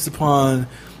performance based upon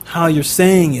how you're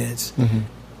saying it.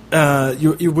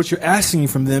 What you're asking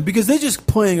from them, because they're just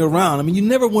playing around. I mean, you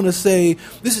never want to say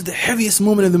this is the heaviest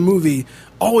moment of the movie.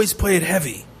 Always play it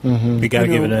heavy. You got to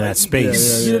give it that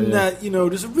space.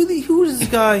 There's really, who is this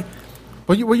guy?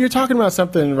 Well, you're talking about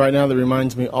something right now that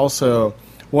reminds me also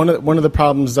one of the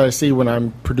problems I see when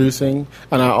I'm producing,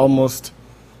 and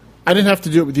I didn't have to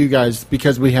do it with you guys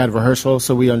because we had rehearsal,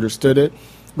 so we understood it.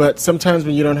 But sometimes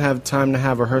when you don't have time to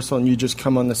have rehearsal and you just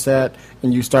come on the set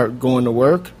and you start going to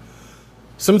work,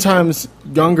 sometimes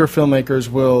younger filmmakers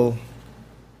will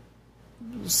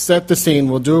set the scene,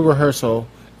 will do a rehearsal,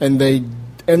 and the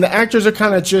actors are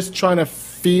kind of just trying to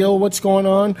feel what's going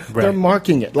on. Right. They're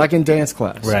marking it, like in dance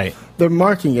class. Right. They're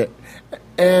marking it.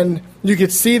 And you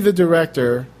could see the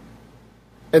director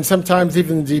and sometimes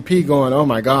even the DP going, oh,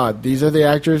 my God, these are the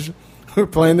actors who are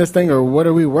playing this thing, or what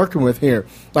are we working with here?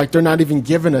 Like, they're not even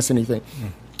giving us anything.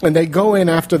 And they go in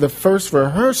after the first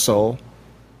rehearsal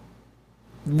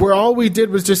where all we did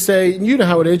was just say, you know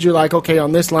how it is. You're like, okay,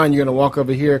 on this line, you're going to walk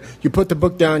over here. You put the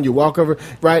book down, you walk over,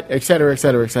 right, et cetera, et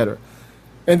cetera, et cetera.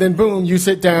 And then, boom, you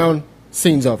sit down,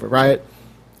 scene's over, right?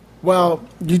 Well,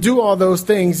 you do all those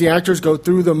things. The actors go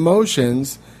through the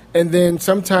motions, and then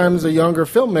sometimes a younger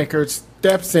filmmaker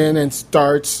steps in and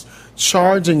starts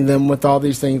charging them with all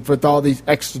these things, with all these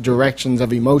extra directions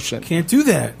of emotion. Can't do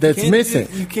that. That's missing.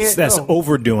 You can't. That's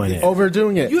overdoing it.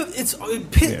 Overdoing it.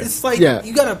 It's like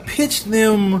you got to pitch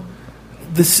them.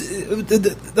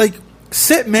 Like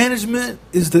set management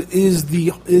is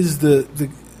the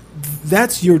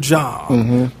that's your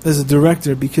job as a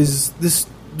director, because this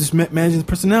managing the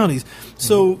personalities.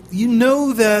 So you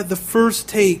know that the first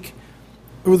take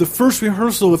or the first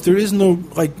rehearsal, if there is no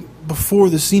like before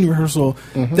the scene rehearsal,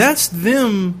 that's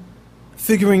them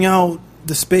figuring out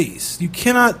the space. You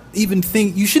cannot even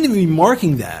think. You shouldn't even be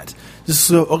marking that. Let's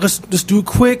just do it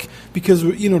quick because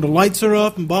the lights are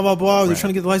up and blah blah blah. They're trying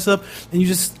to get the lights up, and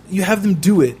you have them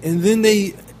do it, and then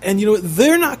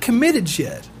they're not committed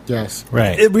yet. Yes,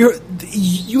 right.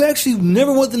 You actually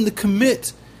never want them to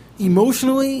commit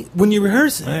emotionally when you're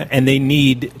rehearsing, and they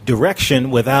need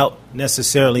direction without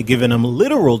necessarily giving them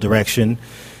literal direction.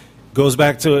 Goes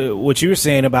back to what you were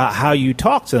saying about how you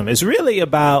talk to them. It's really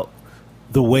about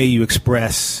the way you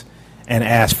express and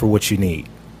ask for what you need.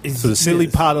 So the silly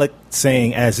Pollock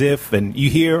saying as if, and you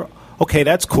hear, okay,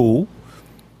 that's cool.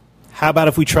 How about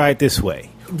if we try it this way?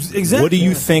 Exactly. What do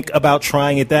you think about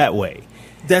trying it that way?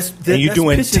 And you're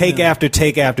doing take after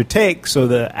take after take. So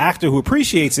the actor who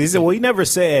appreciates it, he said, well, he never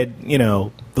said,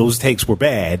 those takes were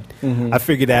bad. I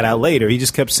figured that out later. He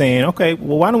just kept saying, okay,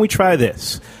 well, why don't we try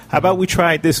this? How about we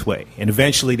try it this way? And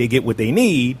eventually they get what they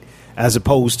need, as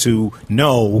opposed to,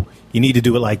 no, you need to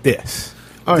do it like this.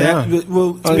 That's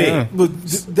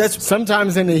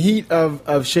sometimes in the heat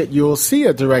of shit, you'll see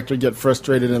a director get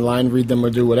frustrated in line, read them, or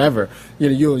do whatever.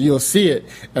 You'll see it,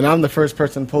 and I'm the first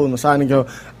person to pull them aside and go,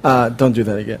 "Don't do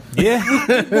that again."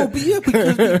 Yeah,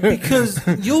 because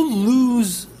you'll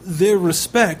lose their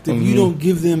respect if you don't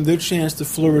give them their chance to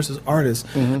flourish as artists.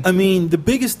 I mean, the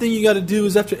biggest thing you got to do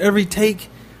is after every take,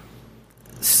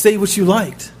 say what you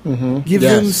liked. Give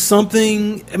them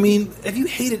something. I mean, if you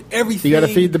hated everything, you got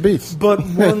to feed the beast. But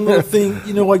one little thing,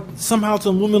 like somehow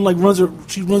some woman runs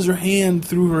her hand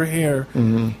through her hair.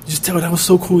 Just tell her that was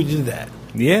so cool you did that.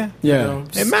 Yeah.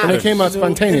 It matters. And it came out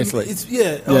spontaneously.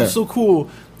 It was so cool.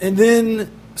 And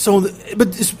then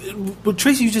but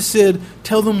Tracy, you just said,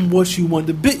 tell them what you want.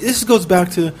 This goes back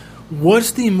to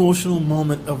what's the emotional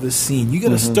moment of the scene. You got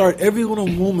to start every little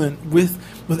moment with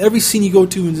every scene you go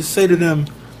to and just say to them,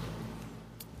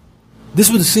 this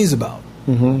is what the scene's about.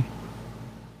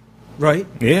 Right?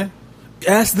 Yeah.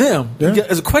 Ask them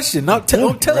as a question. Don't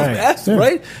tell them. Ask them,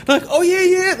 right? They're like, oh,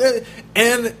 yeah.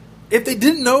 And if they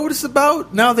didn't know what it's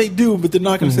about, now they do, but they're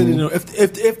not going to say they know.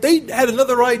 If they had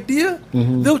another idea,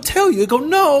 they'll tell you. They go,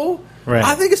 no,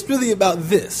 I think it's really about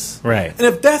this. Right. And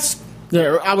if that's...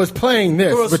 Yeah, I was playing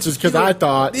this, which is because I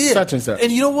thought such and such.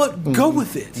 And you know what? Go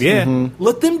with it. Yeah.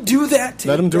 Let them do that.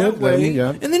 Let them do it.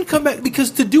 And then come back.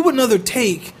 Because to do another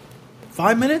take,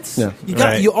 5 minutes?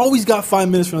 Yeah. You always got 5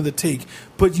 minutes for another take.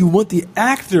 But you want the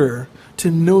actor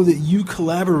to know that you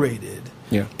collaborated.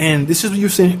 Yeah. And this is what you're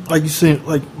saying,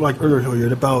 like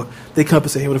earlier, about they come up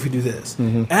and say, hey, what if we do this?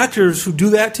 Actors who do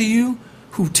that to you,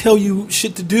 who tell you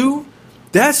shit to do,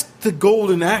 that's the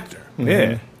golden actor.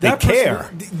 Yeah. They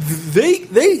care.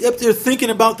 They up there thinking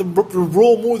about the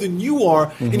role more than you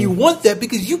are, and you want that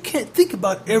because you can't think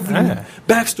about every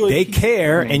backstory. They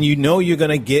care, and you're going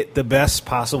to get the best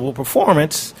possible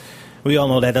performance. We all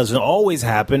know that doesn't always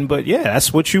happen, but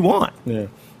that's what you want. Yeah.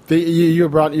 You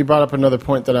brought up another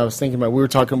point that I was thinking about. We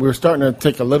were starting to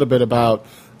think a little bit about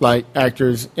like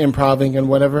actors improving and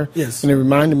whatever. Yes. And it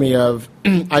reminded me of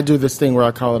I do this thing where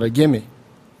I call it a gimme.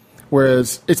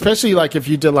 Whereas, especially like if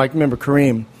you did remember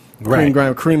Kareem. Right.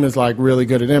 Kareem is like really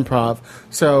good at improv.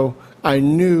 So I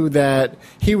knew that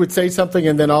he would say something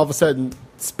and then all of a sudden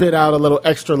spit out a little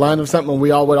extra line of something, and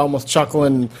we all would almost chuckle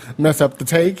and mess up the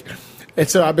take. And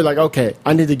so I'd be like, okay,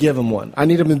 I need to give him one. I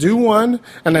need him to do one,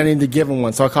 and I need to give him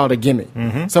one. So I call it a gimme.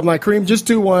 So I'm like, Kareem, just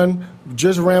do one.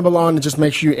 Just ramble on and just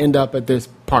make sure you end up at this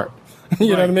part.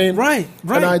 You know what I mean? Right.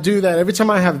 And I do that every time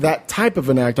I have that type of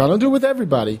an actor. I don't do it with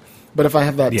everybody. But if I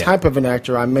have that type of an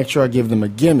actor, I make sure I give them a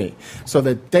gimme so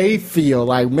that they feel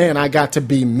like, man, I got to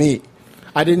be me.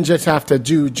 I didn't just have to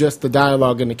do just the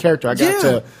dialogue and the character. I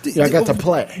got to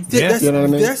play. You know what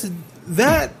I mean?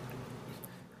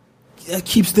 That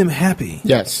keeps them happy.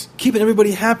 Yes. Keeping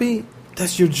everybody happy,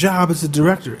 that's your job as a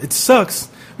director. It sucks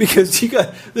because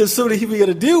there's so many people you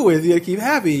got to deal with. You got to keep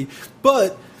happy.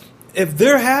 But if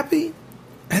they're happy,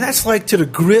 and that's like to the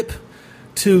grip,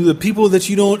 to the people that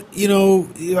you don't,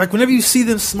 like whenever you see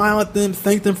them, smile at them,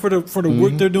 thank them for the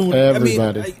work they're doing.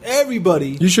 Everybody. I mean,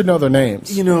 everybody. You should know their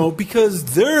names. Because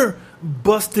they're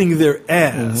busting their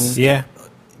ass. Yeah.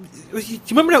 You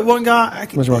remember that one guy?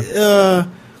 Which one?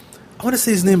 I want to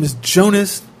say his name is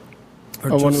Jonas.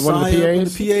 Or one of the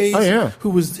PAs? Oh, yeah. Who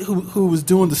was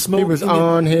doing the smoke. He was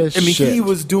on his shit. He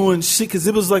was doing shit because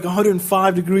it was like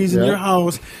 105 degrees in your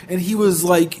house, and he was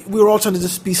like, we were all trying to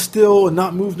just be still and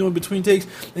not move in between takes,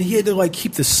 and he had to like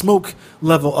keep the smoke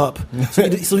level up. So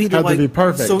he had to be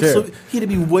perfect. So he had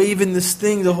to be waving this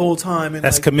thing the whole time. And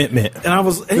that's commitment. And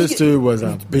this dude was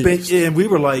a beast. And we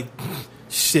were like,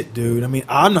 shit, dude. I mean,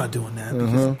 I'm not doing that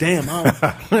because damn,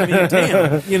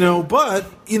 but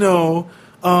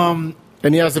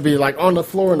and he has to be like on the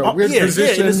floor in a weird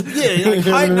position. Like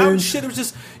hiding out and shit. It was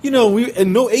just,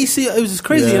 and no AC. It was just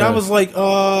crazy. Yeah. And I was like,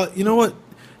 you know what?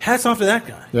 Hats off to that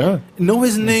guy. Yeah. Know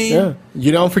his name. Yeah.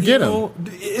 You don't forget him.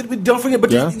 Don't forget.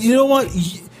 But you know what?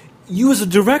 You as a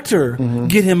director,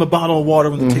 get him a bottle of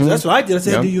water when the takes. That's what I did. I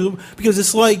said, do you? Because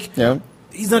it's like,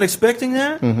 he's not expecting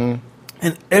that.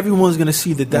 And everyone's going to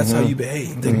see that that's how you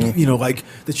behave. That, like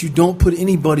that you don't put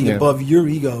anybody above your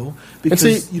ego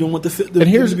because you don't want the film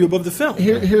to be above the film.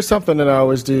 Here's something that I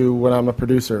always do when I'm a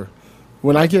producer.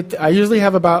 When I usually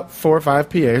have about 4 or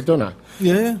 5 PAs, don't I?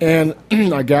 Yeah. And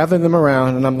I gather them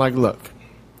around and I'm like, look,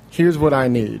 here's what I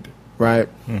need, right?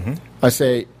 I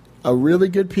say, a really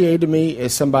good PA to me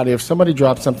is if somebody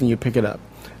drops something, you pick it up.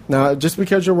 Now, just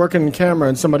because you're working in camera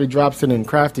and somebody drops it in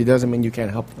Crafty doesn't mean you can't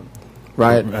help them.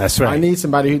 Right? That's right. I need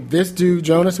somebody. This dude,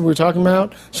 Jonas, who we were talking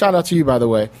about, shout out to you, by the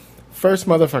way. First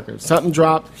motherfucker. Something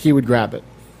dropped, he would grab it.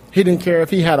 He didn't care if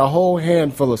he had a whole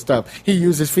handful of stuff. He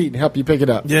used his feet and help you pick it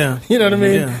up. Yeah. You know what I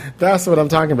mean? Yeah. That's what I'm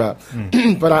talking about.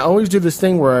 But I always do this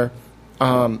thing where,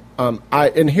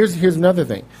 and here's another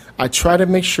thing. I try to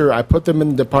make sure I put them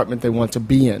in the department they want to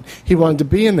be in. He wanted to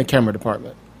be in the camera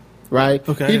department, right?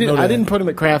 Okay. I didn't put him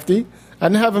at Crafty. I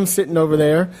didn't have him sitting over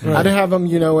there. Right. I didn't have him,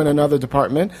 in another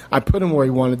department. I put him where he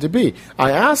wanted to be.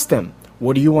 I asked him,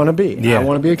 what do you want to be? Yeah. I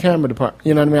want to be a camera department.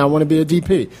 You know what I mean? I want to be a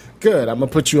DP. Good. I'm going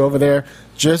to put you over there.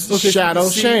 Just shadow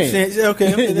Shane.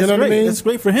 Okay. You know what I mean? That's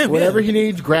great for him. Whatever he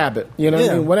needs, grab it. You know what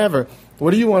I mean? Whatever.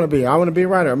 What do you want to be? I want to be a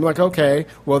writer. I'm like, okay,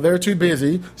 well, they're too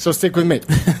busy, so stick with me.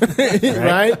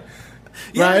 Right?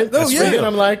 Right? And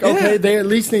I'm like, okay, they at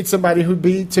least need somebody to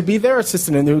be their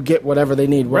assistant and who get whatever they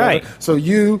need. Whatever. Right. So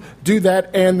you do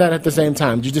that and that at the same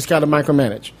time. You just got to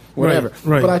micromanage. Whatever.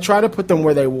 Right. But I try to put them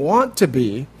where they want to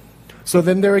be, so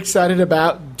then they're excited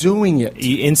about doing it.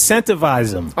 You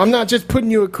incentivize them. I'm not just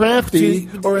putting you at Crafty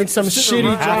or in some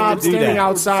shitty job standing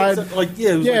outside.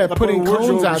 Putting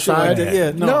cones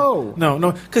outside. No.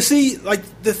 Because see, like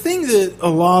the thing that a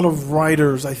lot of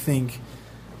writers, I think,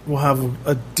 will have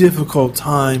a difficult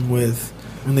time with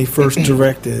when they first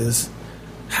direct is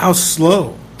how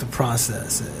slow the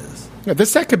process is. Yeah,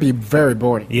 this set could be very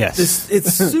boring. Yes.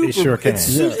 It's super, it sure can.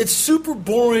 It's super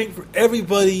boring for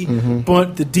everybody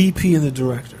but the DP and the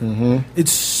director.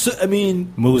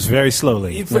 Moves very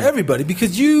slowly. For everybody.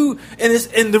 Because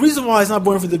and the reason why it's not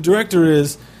boring for the director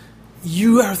is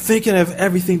you are thinking of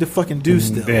everything to fucking do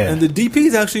still. Yeah. And the DP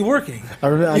is actually working.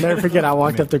 I'll never forget, I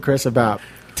walked up to Chris about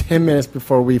 10 minutes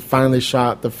before we finally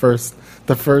shot the first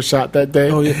shot that day.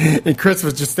 Oh, yeah. And Chris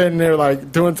was just standing there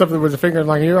like doing something with his finger. I'm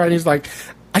like, you're right. He's like,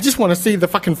 I just want to see the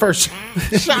fucking first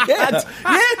shot. Yeah,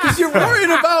 because you're worried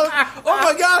about, oh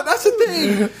my God, that's the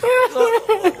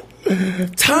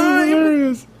thing.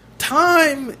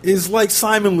 Time is like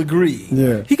Simon Legree.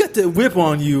 Yeah. He got the whip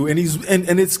on you, and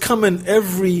it's coming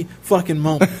every fucking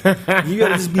moment. You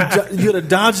gotta just you gotta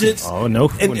dodge it. Oh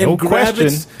no, and grab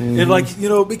it,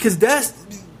 and because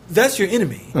that's your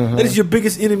enemy. That is your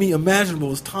biggest enemy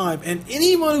imaginable is time. And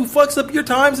anyone who fucks up your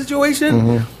time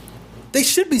situation, they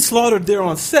should be slaughtered there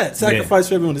on set, sacrificed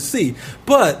for everyone to see.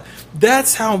 But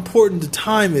that's how important the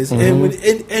time is,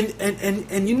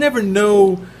 and you never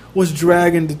know what's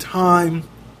dragging the time.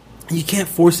 You can't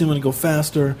force anyone to go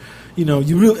faster. You know,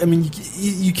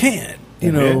 you can't.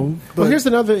 You know. Well, here's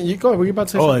another. You go. Were you about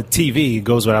to say? Oh, on TV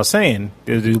goes without saying.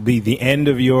 It'll be the end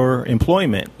of your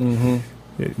employment.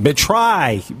 But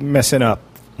try messing up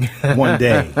one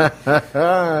day.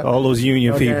 All those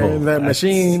union people. That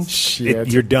machine. Shit.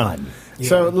 You're done. Yeah.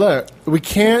 So look, we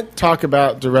can't talk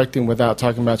about directing without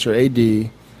talking about your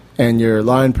AD and your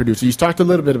line producer. You talked a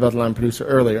little bit about the line producer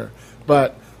earlier,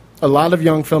 but a lot of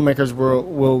young filmmakers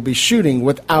will be shooting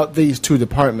without these two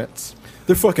departments.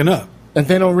 They're fucking up. And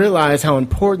they don't realize how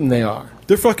important they are.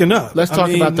 They're fucking up. Let's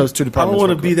talk about those two departments. I don't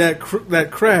want to be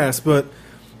that crass, but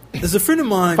there's a friend of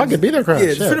mine. Fuck it, be that crass. Yeah,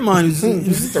 there's a friend of mine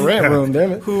who's the rant room,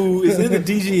 damn it. Who is in the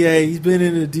DGA. He's been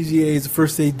in the DGA as the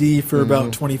first AD for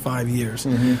about 25 years.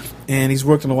 And he's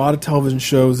worked on a lot of television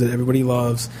shows that everybody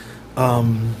loves.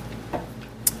 And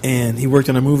he worked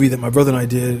on a movie that my brother and I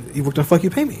did. He worked on Fuck You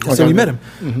Pay Me. That's how we met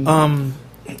him.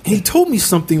 He told me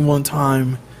something one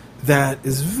time that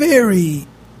is very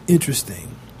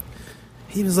interesting.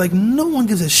 He was like, no one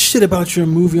gives a shit about your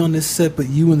movie on this set but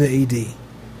you and the AD.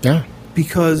 Yeah.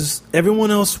 Because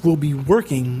everyone else will be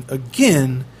working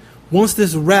again. Once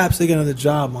this wraps, they got another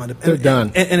job lined up. They're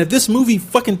done. And if this movie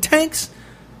fucking tanks,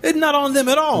 it's not on them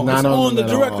at all. It's on the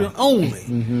director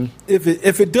only.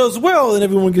 If it does well, then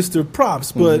everyone gets their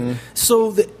props. But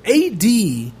so the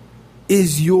AD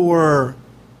is your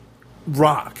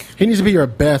rock. He needs to be your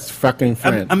best fucking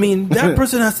friend. I mean, that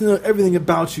person has to know everything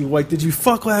about you. Like, did you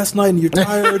fuck last night and you're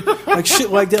tired? Like shit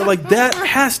like that. Like that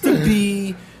has to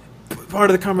be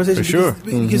part of the conversation. For sure.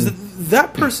 Because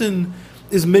that person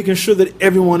is making sure that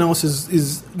everyone else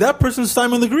is that person's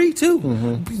Simon Legree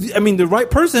too. I mean, the right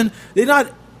person. They're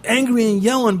not angry and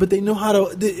yelling, but they know how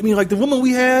to. I mean, like the woman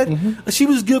we had, she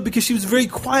was good because she was very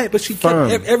quiet, but she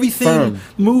kept everything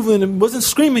moving and wasn't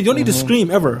screaming. You don't need to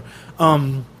scream ever.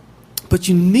 But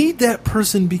you need that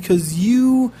person because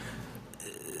you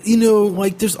know,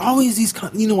 like there's always these,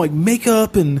 you know, like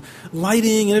makeup and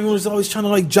lighting, and everyone's always trying to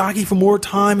like jockey for more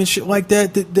time and shit like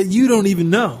that you don't even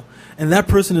know. And that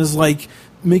person is like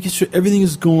making sure everything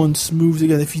is going smooth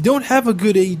together. If you don't have a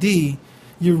good AD,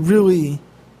 you're really.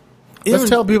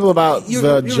 Let's tell people about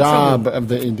the job of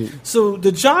the AD. So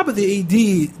the job of the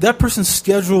AD, that person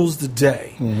schedules the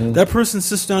day. That person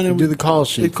sits down and do the call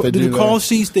sheets. They do the call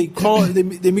sheets. They call. they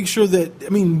make sure that. I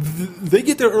mean, they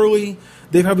get there early.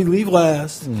 They probably leave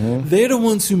last. They're the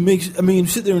ones who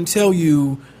sit there and tell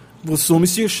you, well, so let me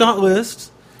see your shot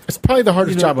list. It's probably the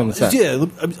hardest job on the set. Yeah,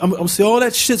 I'm see all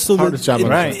that shit. So hardest job on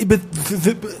the set.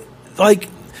 But like,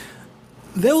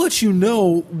 they'll let you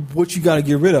know what you got to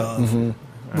get rid of.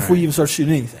 Before you even start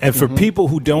shooting anything. And for people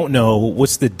who don't know,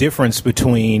 what's the difference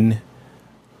between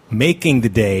making the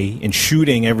day and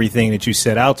shooting everything that you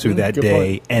set out to that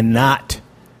day and not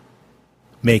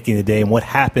making the day, and what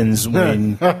happens when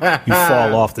you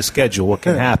fall off the schedule? What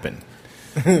can happen?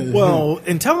 Well,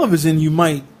 in television, you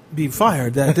might be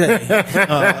fired that day.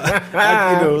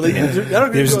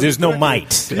 There's no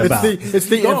might about it. It's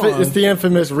the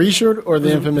infamous reshoot or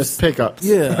the infamous pickups.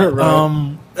 Yeah.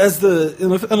 Right.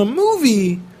 In a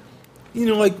movie, you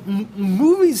know, like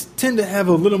movies tend to have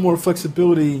a little more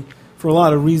flexibility for a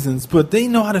lot of reasons, but they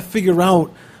know how to figure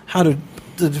out how to.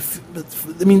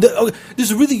 I mean,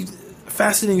 there's a really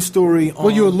fascinating story.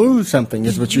 Well, you'll lose something,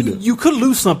 is what you do. You could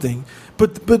lose something,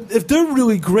 but if they're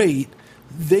really great,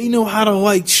 they know how to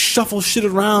like shuffle shit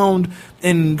around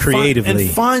and creatively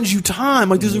find you time.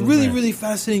 Like there's a really, really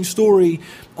fascinating story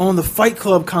on the Fight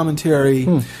Club commentary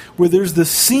where there's the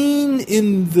scene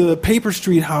in the Paper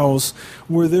Street house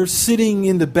where they're sitting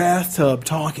in the bathtub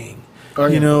talking.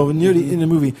 You know, near the in the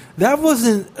movie. That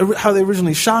wasn't how they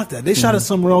originally shot that. They shot it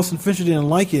somewhere else, and Fincher didn't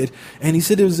like it. And he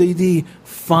said to his AD,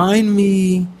 "Find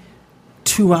me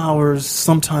 2 hours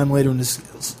sometime later on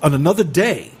another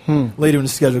day later in the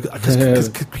schedule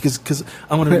because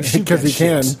I want to reshoot because he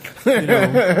can." You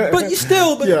know? But you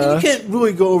can't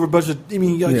really go over budget. I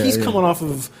mean, he's coming off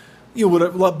of. You know,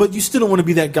 whatever, but you still don't want to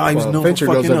be that guy who's known Fincher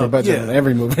for fucking goes over budget in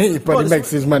every movie, but he makes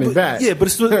his money back. Yeah, but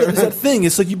it's that thing.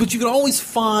 It's like, but you can always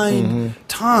find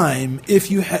time if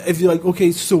you're like,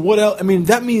 okay, so what else? I mean,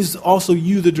 that means also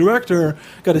you, the director,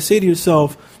 got to say to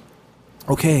yourself,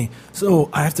 okay, so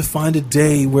I have to find a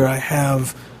day where I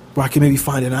can maybe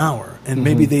find an hour, and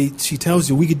maybe she tells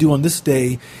you we could do on this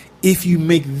day if you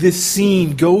make this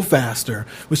scene go faster,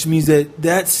 which means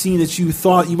that scene that you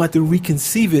thought you might have to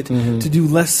reconceive it to do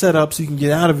less setup so you can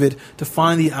get out of it to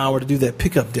find the hour to do that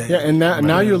pickup day. Yeah, and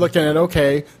now you're looking at,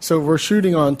 okay, so we're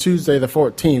shooting on Tuesday the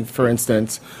 14th, for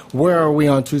instance. Where are we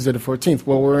on Tuesday the 14th?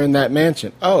 Well, we're in that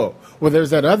mansion. Oh, well, there's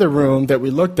that other room that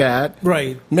we looked at.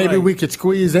 Right. Maybe we could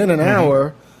squeeze in an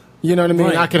hour. You know what I mean?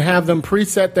 Right. I could have them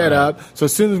preset that up. So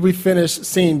as soon as we finish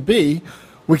scene B,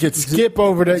 we could skip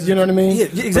over to, you know what I mean? Yeah,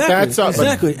 exactly. But that's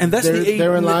exactly. And that's the AD.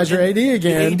 Therein lies your AD again.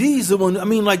 The AD is the one. I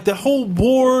mean, like the whole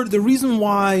board. The reason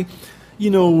why,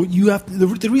 you have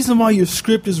the reason why your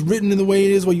script is written in the way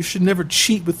it is, why you should never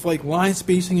cheat with like line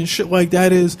spacing and shit like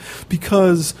that, is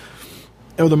because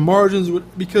of the margins.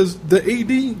 Because the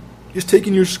AD is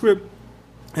taking your script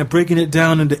and breaking it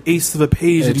down into eighths of a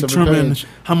page to determine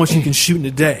how much you can shoot in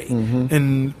a day.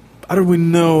 And I don't really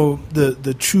know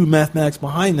the true mathematics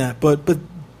behind that,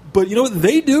 but you know what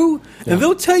they do? Yeah. And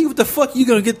they'll tell you what the fuck you're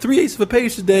going to get 3/8 of a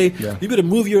page today. Yeah. You better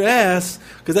move your ass,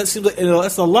 because that seems like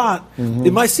that's a lot.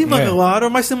 It might seem like a lot, or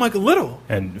it might seem like a little.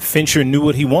 And Fincher knew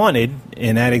what he wanted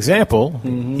in that example.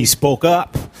 He spoke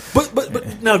up.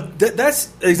 But now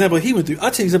that's an example he went through.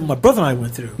 I'll tell you an example my brother and I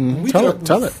went through.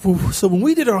 Tell it. So when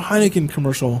we did our Heineken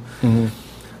commercial,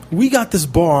 we got this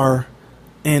bar,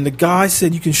 and the guy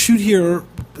said, you can shoot here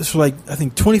for like, I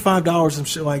think $25, some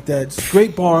shit like that. It's a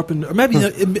great bar up in, or maybe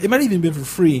it might even been for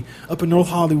free up in North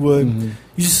Hollywood. You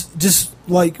just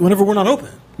like whenever we're not open.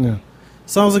 Yeah.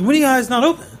 So I was like, when are you guys not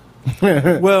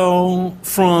open? Well,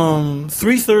 from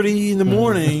 3:30 in the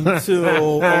morning till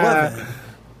 11.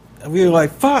 And we were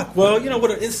like, fuck. Well,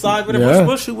 what inside, whatever. Yeah.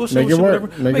 We'll shoot, make it work.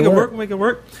 Whatever. Make it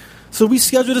work. So we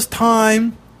scheduled this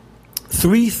time,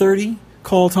 3:30.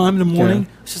 Call time in the morning.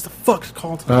 Yeah. It's just a fucked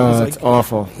call time. It's like,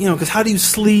 awful. Because how do you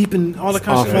sleep and all that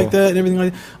kind of shit like that and everything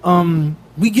like that.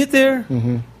 We get there,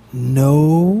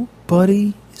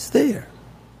 nobody is there.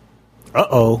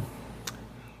 Uh-oh.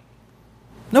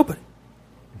 Nobody.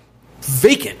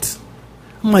 Vacant.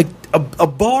 I'm like, a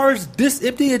bar's this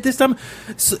empty at this time,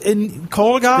 and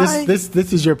call a guy. This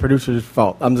is your producer's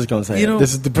fault. I'm just gonna say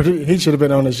this is he should have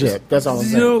been on the ship. That's all I'm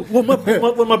saying. Well, my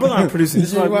brother and I are producing.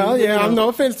 This I'm no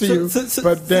offense to you,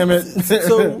 but damn it.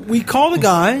 So we call the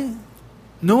guy,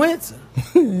 no answer.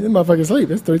 This motherfucker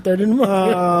sleep. It's 3:30 in the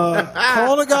morning.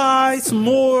 Call the guy some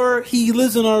more. He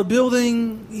lives in our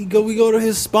building. We go to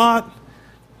his spot.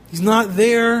 He's not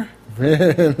there.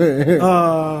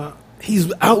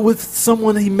 He's out with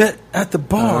someone he met at the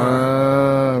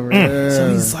bar.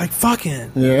 So he's like,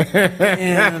 fucking. Yeah.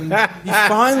 And he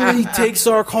finally takes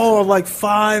our call at like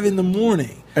 5 in the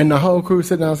morning. And the whole crew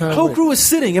sitting outside? The whole crew is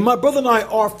sitting, and my brother and I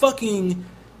are fucking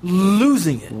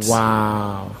losing it.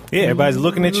 Wow. Yeah, everybody's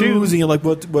looking at you. Losing it like,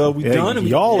 well, we done. And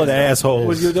y'all are the assholes.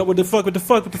 What the fuck?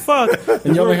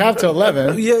 And you only have till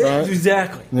 11. Yeah, right?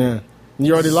 exactly. Yeah.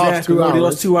 You already lost 2 hours. Already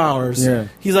lost 2 hours. Yeah.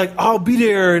 He's like, I'll be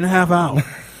there in a half hour.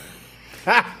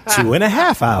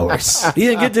 2.5 hours. He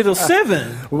didn't get there till 7.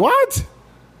 What?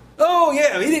 Oh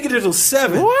yeah, he didn't get there till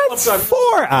 7. What? I'm sorry.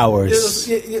 4 hours.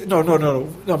 No.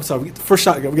 I'm sorry. We get the first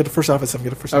shot. We get the first shot at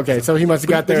 7. Okay, so he must have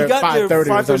got there at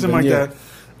 5:30 or something like that.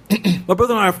 My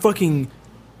brother and I are fucking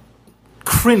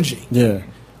cringing. Yeah.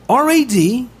 Our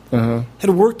AD had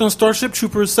worked on Starship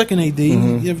Troopers, second AD.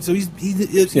 So he's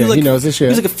like, he knows this shit.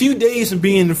 He's like a few days from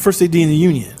being the first AD in the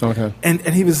Union. Okay. And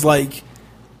he was like,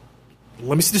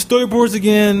 let me see the storyboards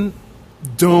again.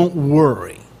 Don't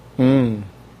worry. And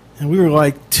we were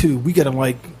like, we got to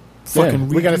like fucking.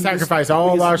 We got to sacrifice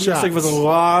all our shots. Sacrifice a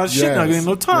lot of shit. Not getting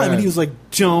no time. Yes. And he was like,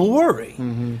 don't worry.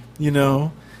 And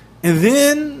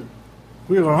then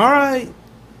we were like, all right.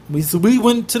 So we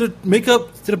went to the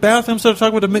makeup, to the bathroom, started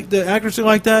talking with the actors and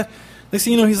like that. Next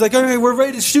thing you know, he's like, all right, we're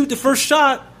ready to shoot the first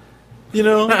shot.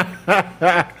 And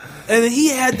then he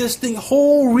had this thing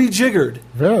whole rejiggered.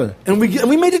 Really? And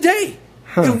we made a day.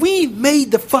 And we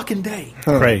made the fucking day.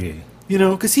 Crazy.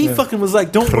 Because he fucking was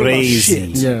like, don't worry about shit.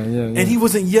 Yeah. And he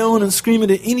wasn't yelling and screaming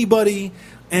at anybody.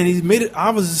 And he made it,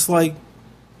 I was just like,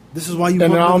 this is why you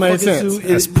want it all made sense.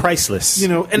 It's priceless. You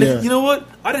know what?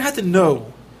 I didn't have to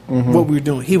know what we were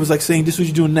doing. He was like saying, this is what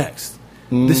you're doing next.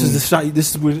 This is the shot.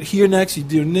 This is we're here next. You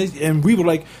do this. And we were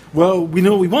like, well, we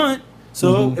know what we want.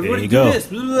 So everybody do this.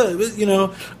 Blah, blah,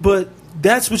 blah, But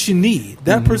that's what you need.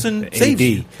 That person saves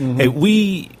you. Hey,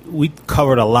 we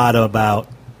covered a lot about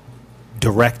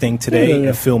directing today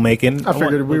and filmmaking. I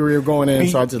figured we were going in,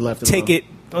 so I just left it.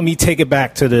 Let me take it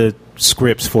back to the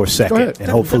scripts for a second,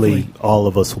 and hopefully all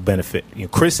of us will benefit.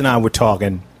 Chris and I were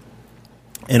talking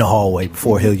in the hallway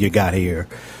before Hilliard got here.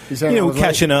 We're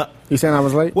catching up. You saying I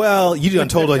was late? Well, you done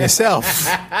told on yourself.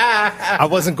 I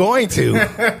wasn't going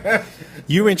to.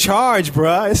 You're in charge,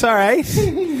 bruh. It's all right.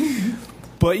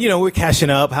 But, we're catching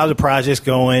up. How's the project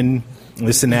going?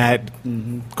 This and that.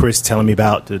 Chris telling me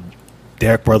about the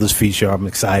Derek Brothers feature. I'm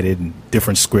excited. And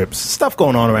different scripts. Stuff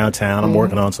going on around town. I'm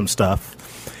working on some stuff.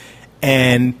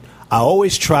 And I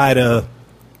always try to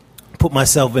put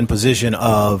myself in position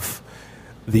of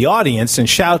the audience and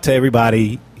shout to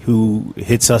everybody who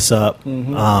hits us up.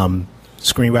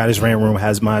 Screenwriters Rant Room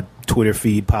has my Twitter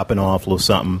feed popping off, a little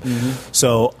something.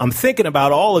 So I'm thinking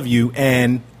about all of you,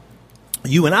 and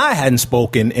you and I hadn't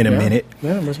spoken in a minute.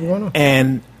 Yeah, what's going on?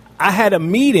 And I had a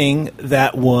meeting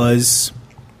that was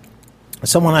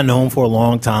someone I've known for a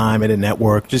long time at a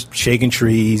network, just shaking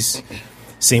trees,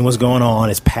 seeing what's going on.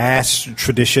 It's past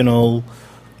traditional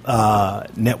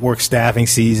network staffing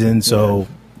season, so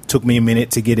it took me a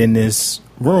minute to get in this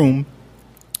room.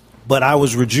 But I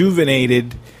was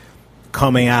rejuvenated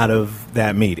coming out of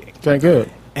that meeting. Okay,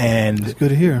 good. And It's good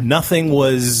to hear. nothing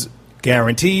was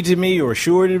guaranteed to me or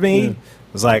assured to me. It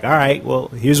was like, all right, well,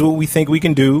 here's what we think we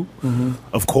can do.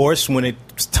 Of course, when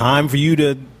it's time for you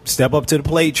to step up to the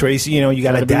plate, Tracy, you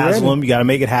got to dazzle them. You got to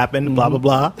make it happen, blah, blah,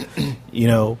 blah.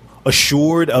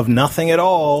 Assured of nothing at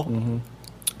all.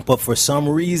 But for some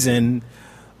reason,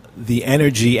 the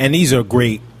energy, and these are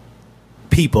great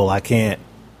people. I can't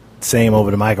say them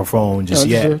over the microphone just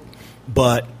yet. Sure.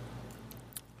 But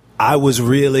I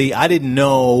didn't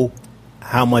know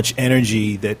how much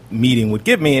energy that meeting would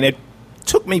give me, and it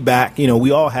took me back.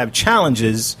 We all have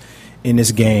challenges in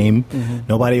this game.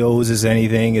 Nobody owes us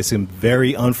anything. It's a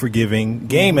very unforgiving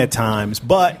game at times,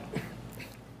 but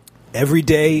every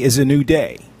day is a new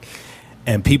day.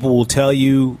 And people will tell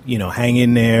you, hang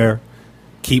in there,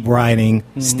 keep writing,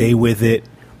 stay with it.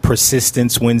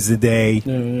 Persistence wins the day.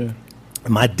 Yeah.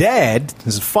 My dad,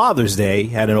 his Father's Day,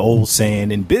 had an old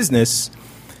saying in business,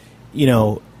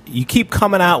 you keep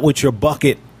coming out with your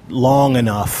bucket long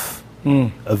enough,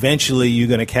 eventually you're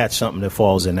going to catch something that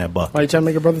falls in that bucket. Why you trying to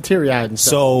make a brother teary-eyed and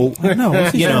stuff? So, No,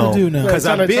 what's he trying to do now? because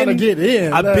Trying to get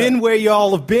in. I've been where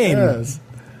y'all have been. Yes.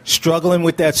 Struggling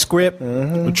with that script,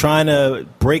 I'm trying to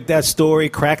break that story,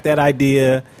 crack that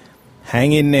idea,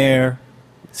 hang in there,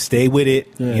 stay with it.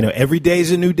 Yeah. Every day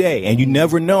is a new day, and you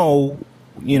never know,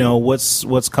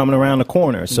 what's coming around the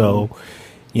corner. So,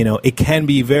 it can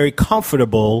be very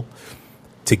comfortable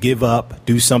to give up,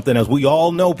 do something else. We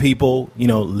all know people,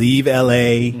 leave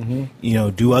LA,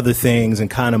 do other things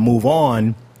and kind of move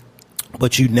on,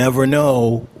 but you never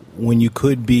know when you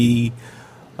could be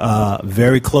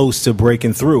very close to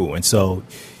breaking through. And so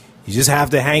you just have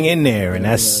to hang in there, and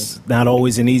that's not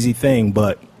always an easy thing,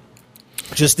 but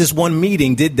just this one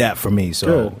meeting did that for me.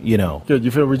 So, Good,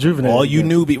 you feel rejuvenated. all you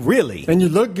newbie, really. And you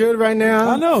look good right now.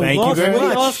 I know. Thank you very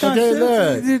much. Okay,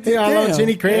 look. Hey, I love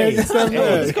Jenny Craig and stuff.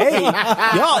 Look. Hey,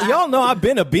 y'all know I've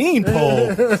been a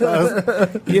beanpole. So,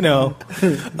 we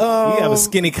have a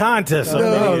skinny contest. Me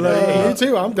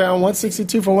too. I'm down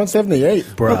 162 from 178.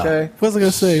 Bruh. Okay. What was I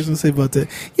going to say? About that.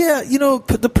 Yeah,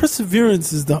 the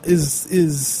perseverance is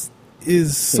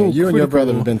so you and your critical.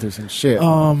 brother have been through some shit.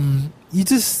 You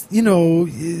just, we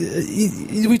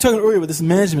were talking earlier about this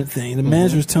management thing. The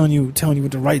manager's telling you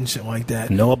what to write and shit like that.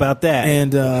 Know about that.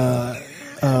 And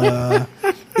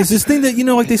it's this thing that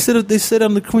like they said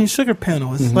on the Queen Sugar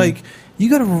panel. It's like you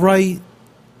got to write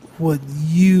what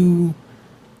you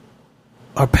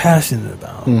are passionate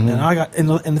about. And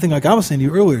the thing like I was saying to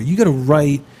you earlier, you got to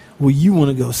write what you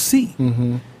want to go see.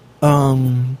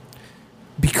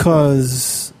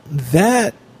 Because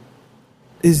that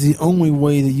is the only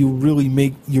way that you really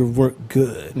make your work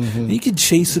good. You can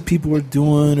chase what people are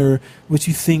doing or what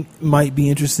you think might be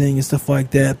interesting and stuff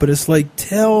like that, but it's like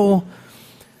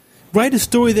write a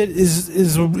story that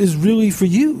is really for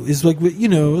you. It's like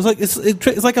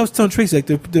it's like I was telling Tracy, like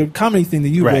the comedy thing that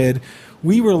you read.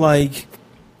 We were like,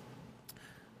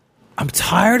 I'm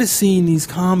tired of seeing these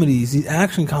comedies, these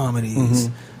action comedies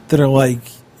that are like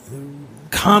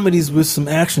comedies with some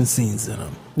action scenes in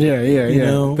them. Yeah.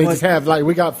 They just have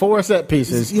we got 4 set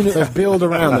pieces. Let's build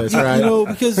around this, right?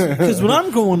 Because when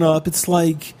I'm growing up, it's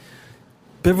like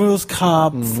Beverly Hills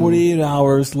Cop, 48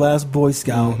 Hours, Last Boy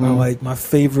Scout are like my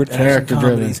favorite action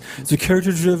comedies. So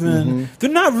character driven. They're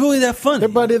not really that funny. They're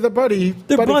buddies. They're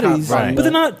buddies, right. but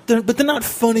they're not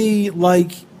funny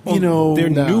like. They're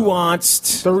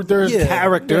nuanced. They're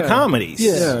character comedies.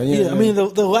 Yeah. I mean,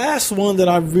 the last one that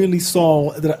I really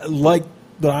saw that I liked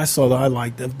that I saw that I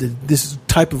liked of this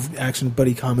type of action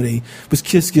buddy comedy was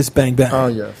Kiss Kiss Bang Bang. Oh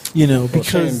yes, because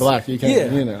Shane Black, you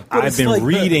can't, But I've it's been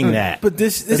reading that. But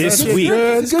this week.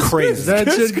 Good. It's crazy. Is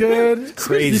that shit good?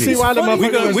 Crazy. You see why the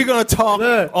motherfucker we're gonna talk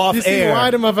off you see air.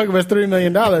 why the motherfucker was $3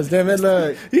 million? Damn it!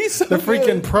 Look, He's so the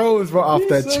freaking good. pros were off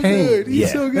the so chain. Good. He's Yeah.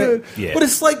 so good. Yeah. But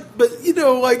it's like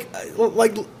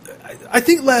I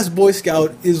think Last Boy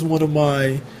Scout is one of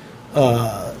my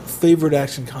favorite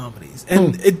action comedies,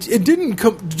 and it didn't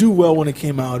do well when it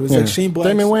came out. It was like Shane Black,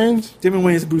 Damon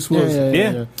Wayans, and Bruce Willis.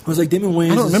 Yeah. It was like Damon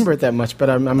Wayans. I don't remember it that much, but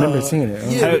I remember seeing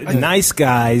it. yeah. Nice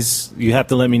Guys. You have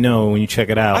to let me know when you check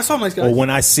it out. I saw Nice Guys. Or when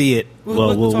I see it,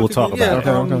 we'll talk about it.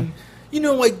 Okay.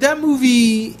 Like that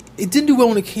movie, it didn't do well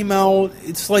when it came out.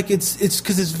 It's like it's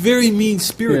because it's very mean Yeah,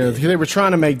 spirited. because they were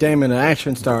trying to make Damon an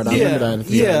action star. I remember that.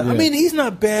 Yeah. I mean, he's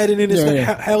not bad in it. It's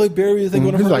like Halle Berry is like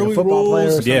one of He's her like a early football player or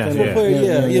roles. something. Yeah, like yeah. that.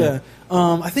 Player, yeah.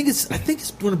 I think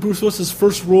it's one of Bruce Willis's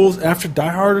first roles after Die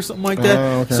Hard or something like that.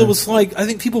 Oh, okay. So it's like I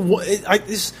think people.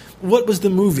 What was the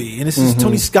movie? And it's this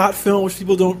Tony Scott film, which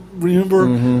people don't remember.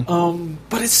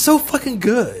 But it's so fucking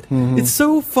good. It's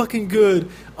so fucking good.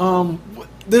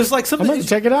 There's like I'm something. going to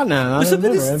check it out now. There's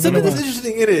something that's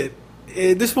interesting in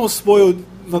it. This won't spoil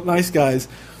Nice Guys,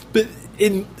 but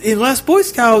in Last Boy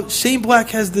Scout, Shane Black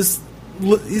has this.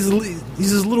 He's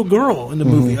this little girl in the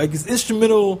movie. Like he's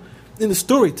instrumental in the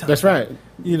storytelling. That's right.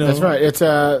 That's right. It's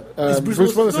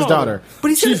Bruce Willis's daughter.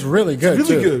 But she's really good.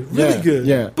 Really too. really good.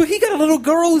 Yeah. But he got a little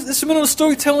girl who's instrumental in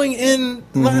storytelling in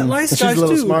Nice she's Guys a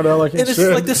little too. smart aleck and it's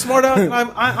shit. like this smart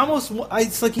aleck.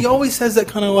 It's like he always has that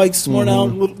kind of like smart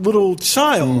aleck little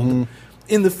child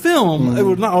in the film.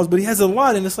 Not always, but he has a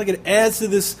lot, and it's like it adds to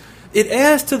this. It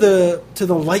adds to the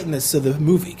lightness of the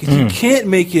movie because you can't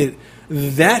make it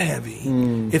that heavy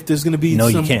if there's going to be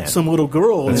some little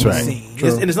girl in the scene.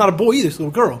 And it's not a boy either; it's a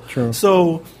little girl. True.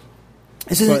 So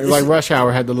it's just, like Rush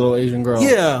Hour had the little Asian girl.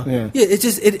 Yeah. It's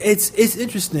just it's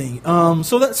interesting.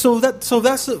 So that's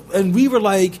and we were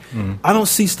like, I don't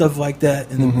see stuff like that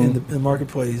in the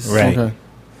marketplace. Right. Okay.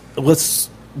 Let's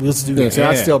do that. See,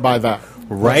 I still buy that.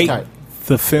 Right. That's tight.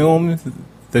 The film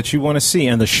that you want to see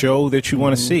and the show that you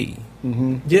want to see.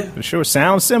 Yeah. For sure.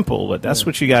 Sounds simple, but that's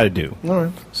what you got to do. All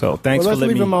right. So thanks Well, for let's letting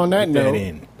leave me him on that put that note.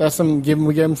 in. That's we gave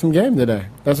him some game today.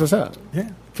 That's what's up.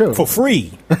 Yeah. Cool. For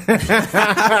free.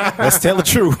 Let's tell the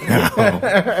truth.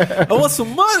 I want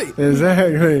some money.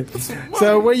 Exactly.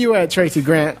 So where you at, Tracy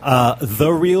Grant?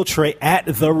 The Real Trey at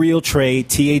The Real Trey,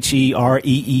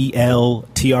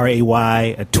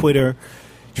 TheReelTray at Twitter,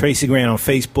 Tracy Grant on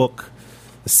Facebook.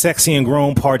 The Sexy and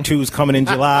Grown Part 2 is coming in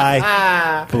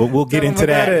July, but we'll get into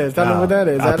that. Tell them what that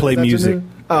is. I play that your music. new-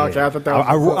 Oh, okay. I thought that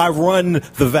was I run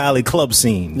the Valley Club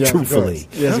scene, Yes, of truthfully.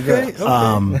 course. Yes, of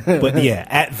course. But yeah,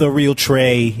 at The Real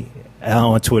Trey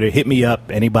on Twitter. Hit me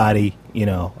up, anybody.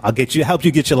 I'll help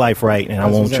you get your life right, and I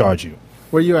won't what's up. charge you.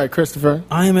 Where you at, Christopher?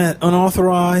 I am at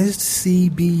unauthorized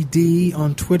CBD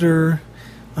on Twitter.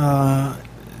 I'm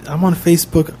on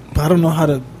Facebook, but I don't know how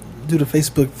to do the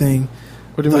Facebook thing.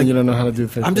 What do you mean you don't know how to do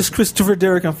Facebook? I'm just Christopher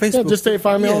Derrick on Facebook. Yeah, just say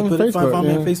find me on Facebook. Find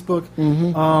me on Facebook.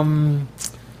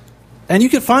 And you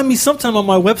can find me sometime on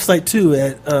my website too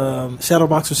at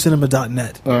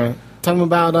shadowboxercinema.net. All right. Tell them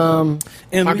about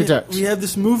And Architects. we have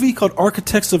this movie called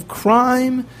Architects of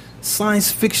Crime, science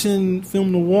fiction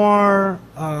film noir.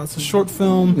 It's a short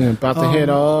film. Yeah, about to hit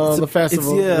all the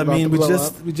festivals. I About mean, to we blow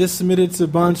just up. we just submitted to a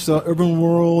bunch, Urban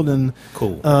World and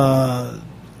Cool.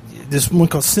 this one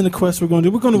called CineQuest. We're going to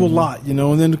do a lot,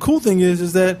 And then the cool thing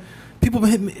is that people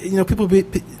hit me,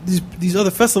 these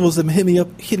other festivals have hit me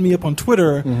up on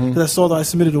Twitter because I saw that I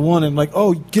submitted to one and like,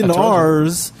 oh, get into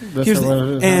ours.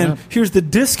 Here's the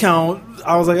discount.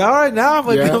 I was like, all right, now I'm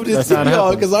gonna come to this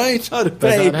y'all because I ain't trying to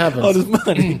pay all this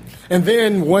money. And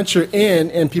then once you're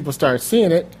in and people start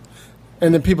seeing it,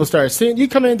 and then people start seeing you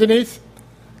come in, Denise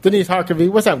Harkavy.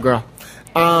 What's up, girl?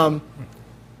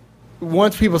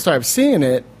 Once people start seeing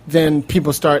it, then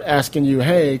people start asking you,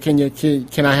 "Hey,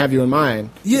 can I have you in mind?"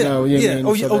 Yeah,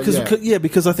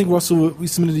 because I think we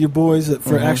submitted to your boys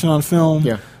for Action on Film.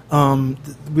 Yeah.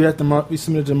 We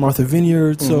submitted to Martha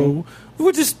Vineyard, so we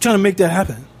were just trying to make that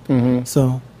happen.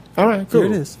 So, all right, cool.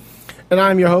 Here it is. And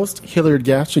I'm your host, Hilliard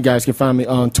Guest. You guys can find me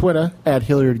on Twitter at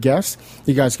Hilliard Guest.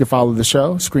 You guys can follow the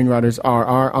show, Screenwriters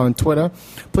RR, on Twitter.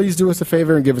 Please do us a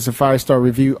favor and give us a 5-star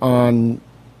review on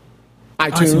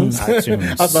iTunes. I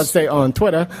was about to say on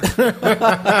Twitter.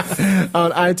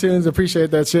 On iTunes.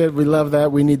 Appreciate that shit. We love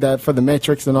that. We need that for the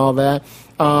metrics and all that.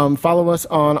 Follow us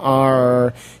on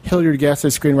our Hilliard Guest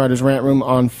at Screenwriters Rant Room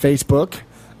on Facebook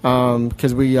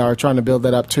because we are trying to build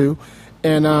that up too.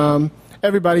 And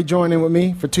everybody join in with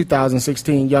me for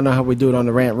 2016. Y'all know how we do it on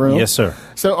the Rant Room. Yes, sir.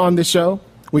 So on this show,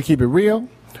 We keep it real.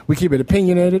 We keep it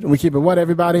opinionated. And we keep it what,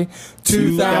 everybody?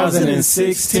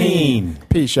 2016.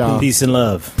 Peace, y'all. Peace and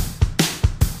love.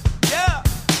 Yeah.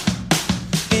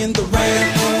 In the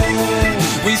red room,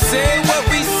 we say what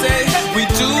we say, we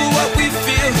do what we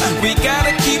feel, we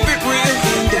gotta keep it real.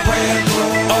 In the red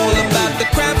room, all about the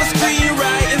craft of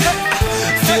screenwriting.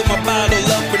 Fill my bottle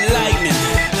up with lightning.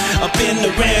 Up in the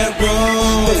red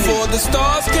room, before the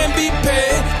stars can be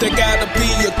paid, there gotta be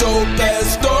a dope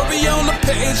ass story on the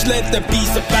page. Let the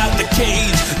beast about the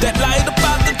cage, that light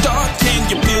about the dark. Can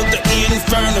you build the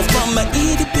inferno from an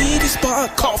itty bitty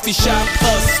spark? Coffee shop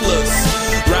hustlers,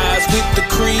 rise with the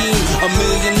cream. A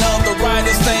million other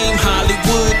writers, same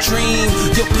Hollywood dream.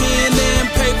 Your pen and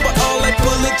paper, all like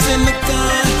bullets in the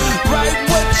gun. Write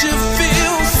what you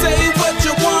feel, say what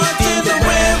you want. In the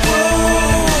red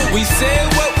room, we say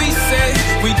what we say,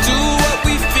 we do what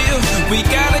we feel, we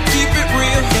gotta keep it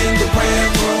real. In the red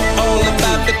room, all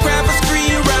about the craft of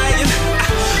screenwriting.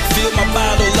 Fill my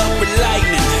bottle up with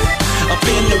lightning. Up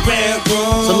in the red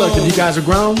room. So look, if you guys are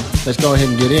grown, let's go ahead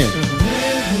and get in.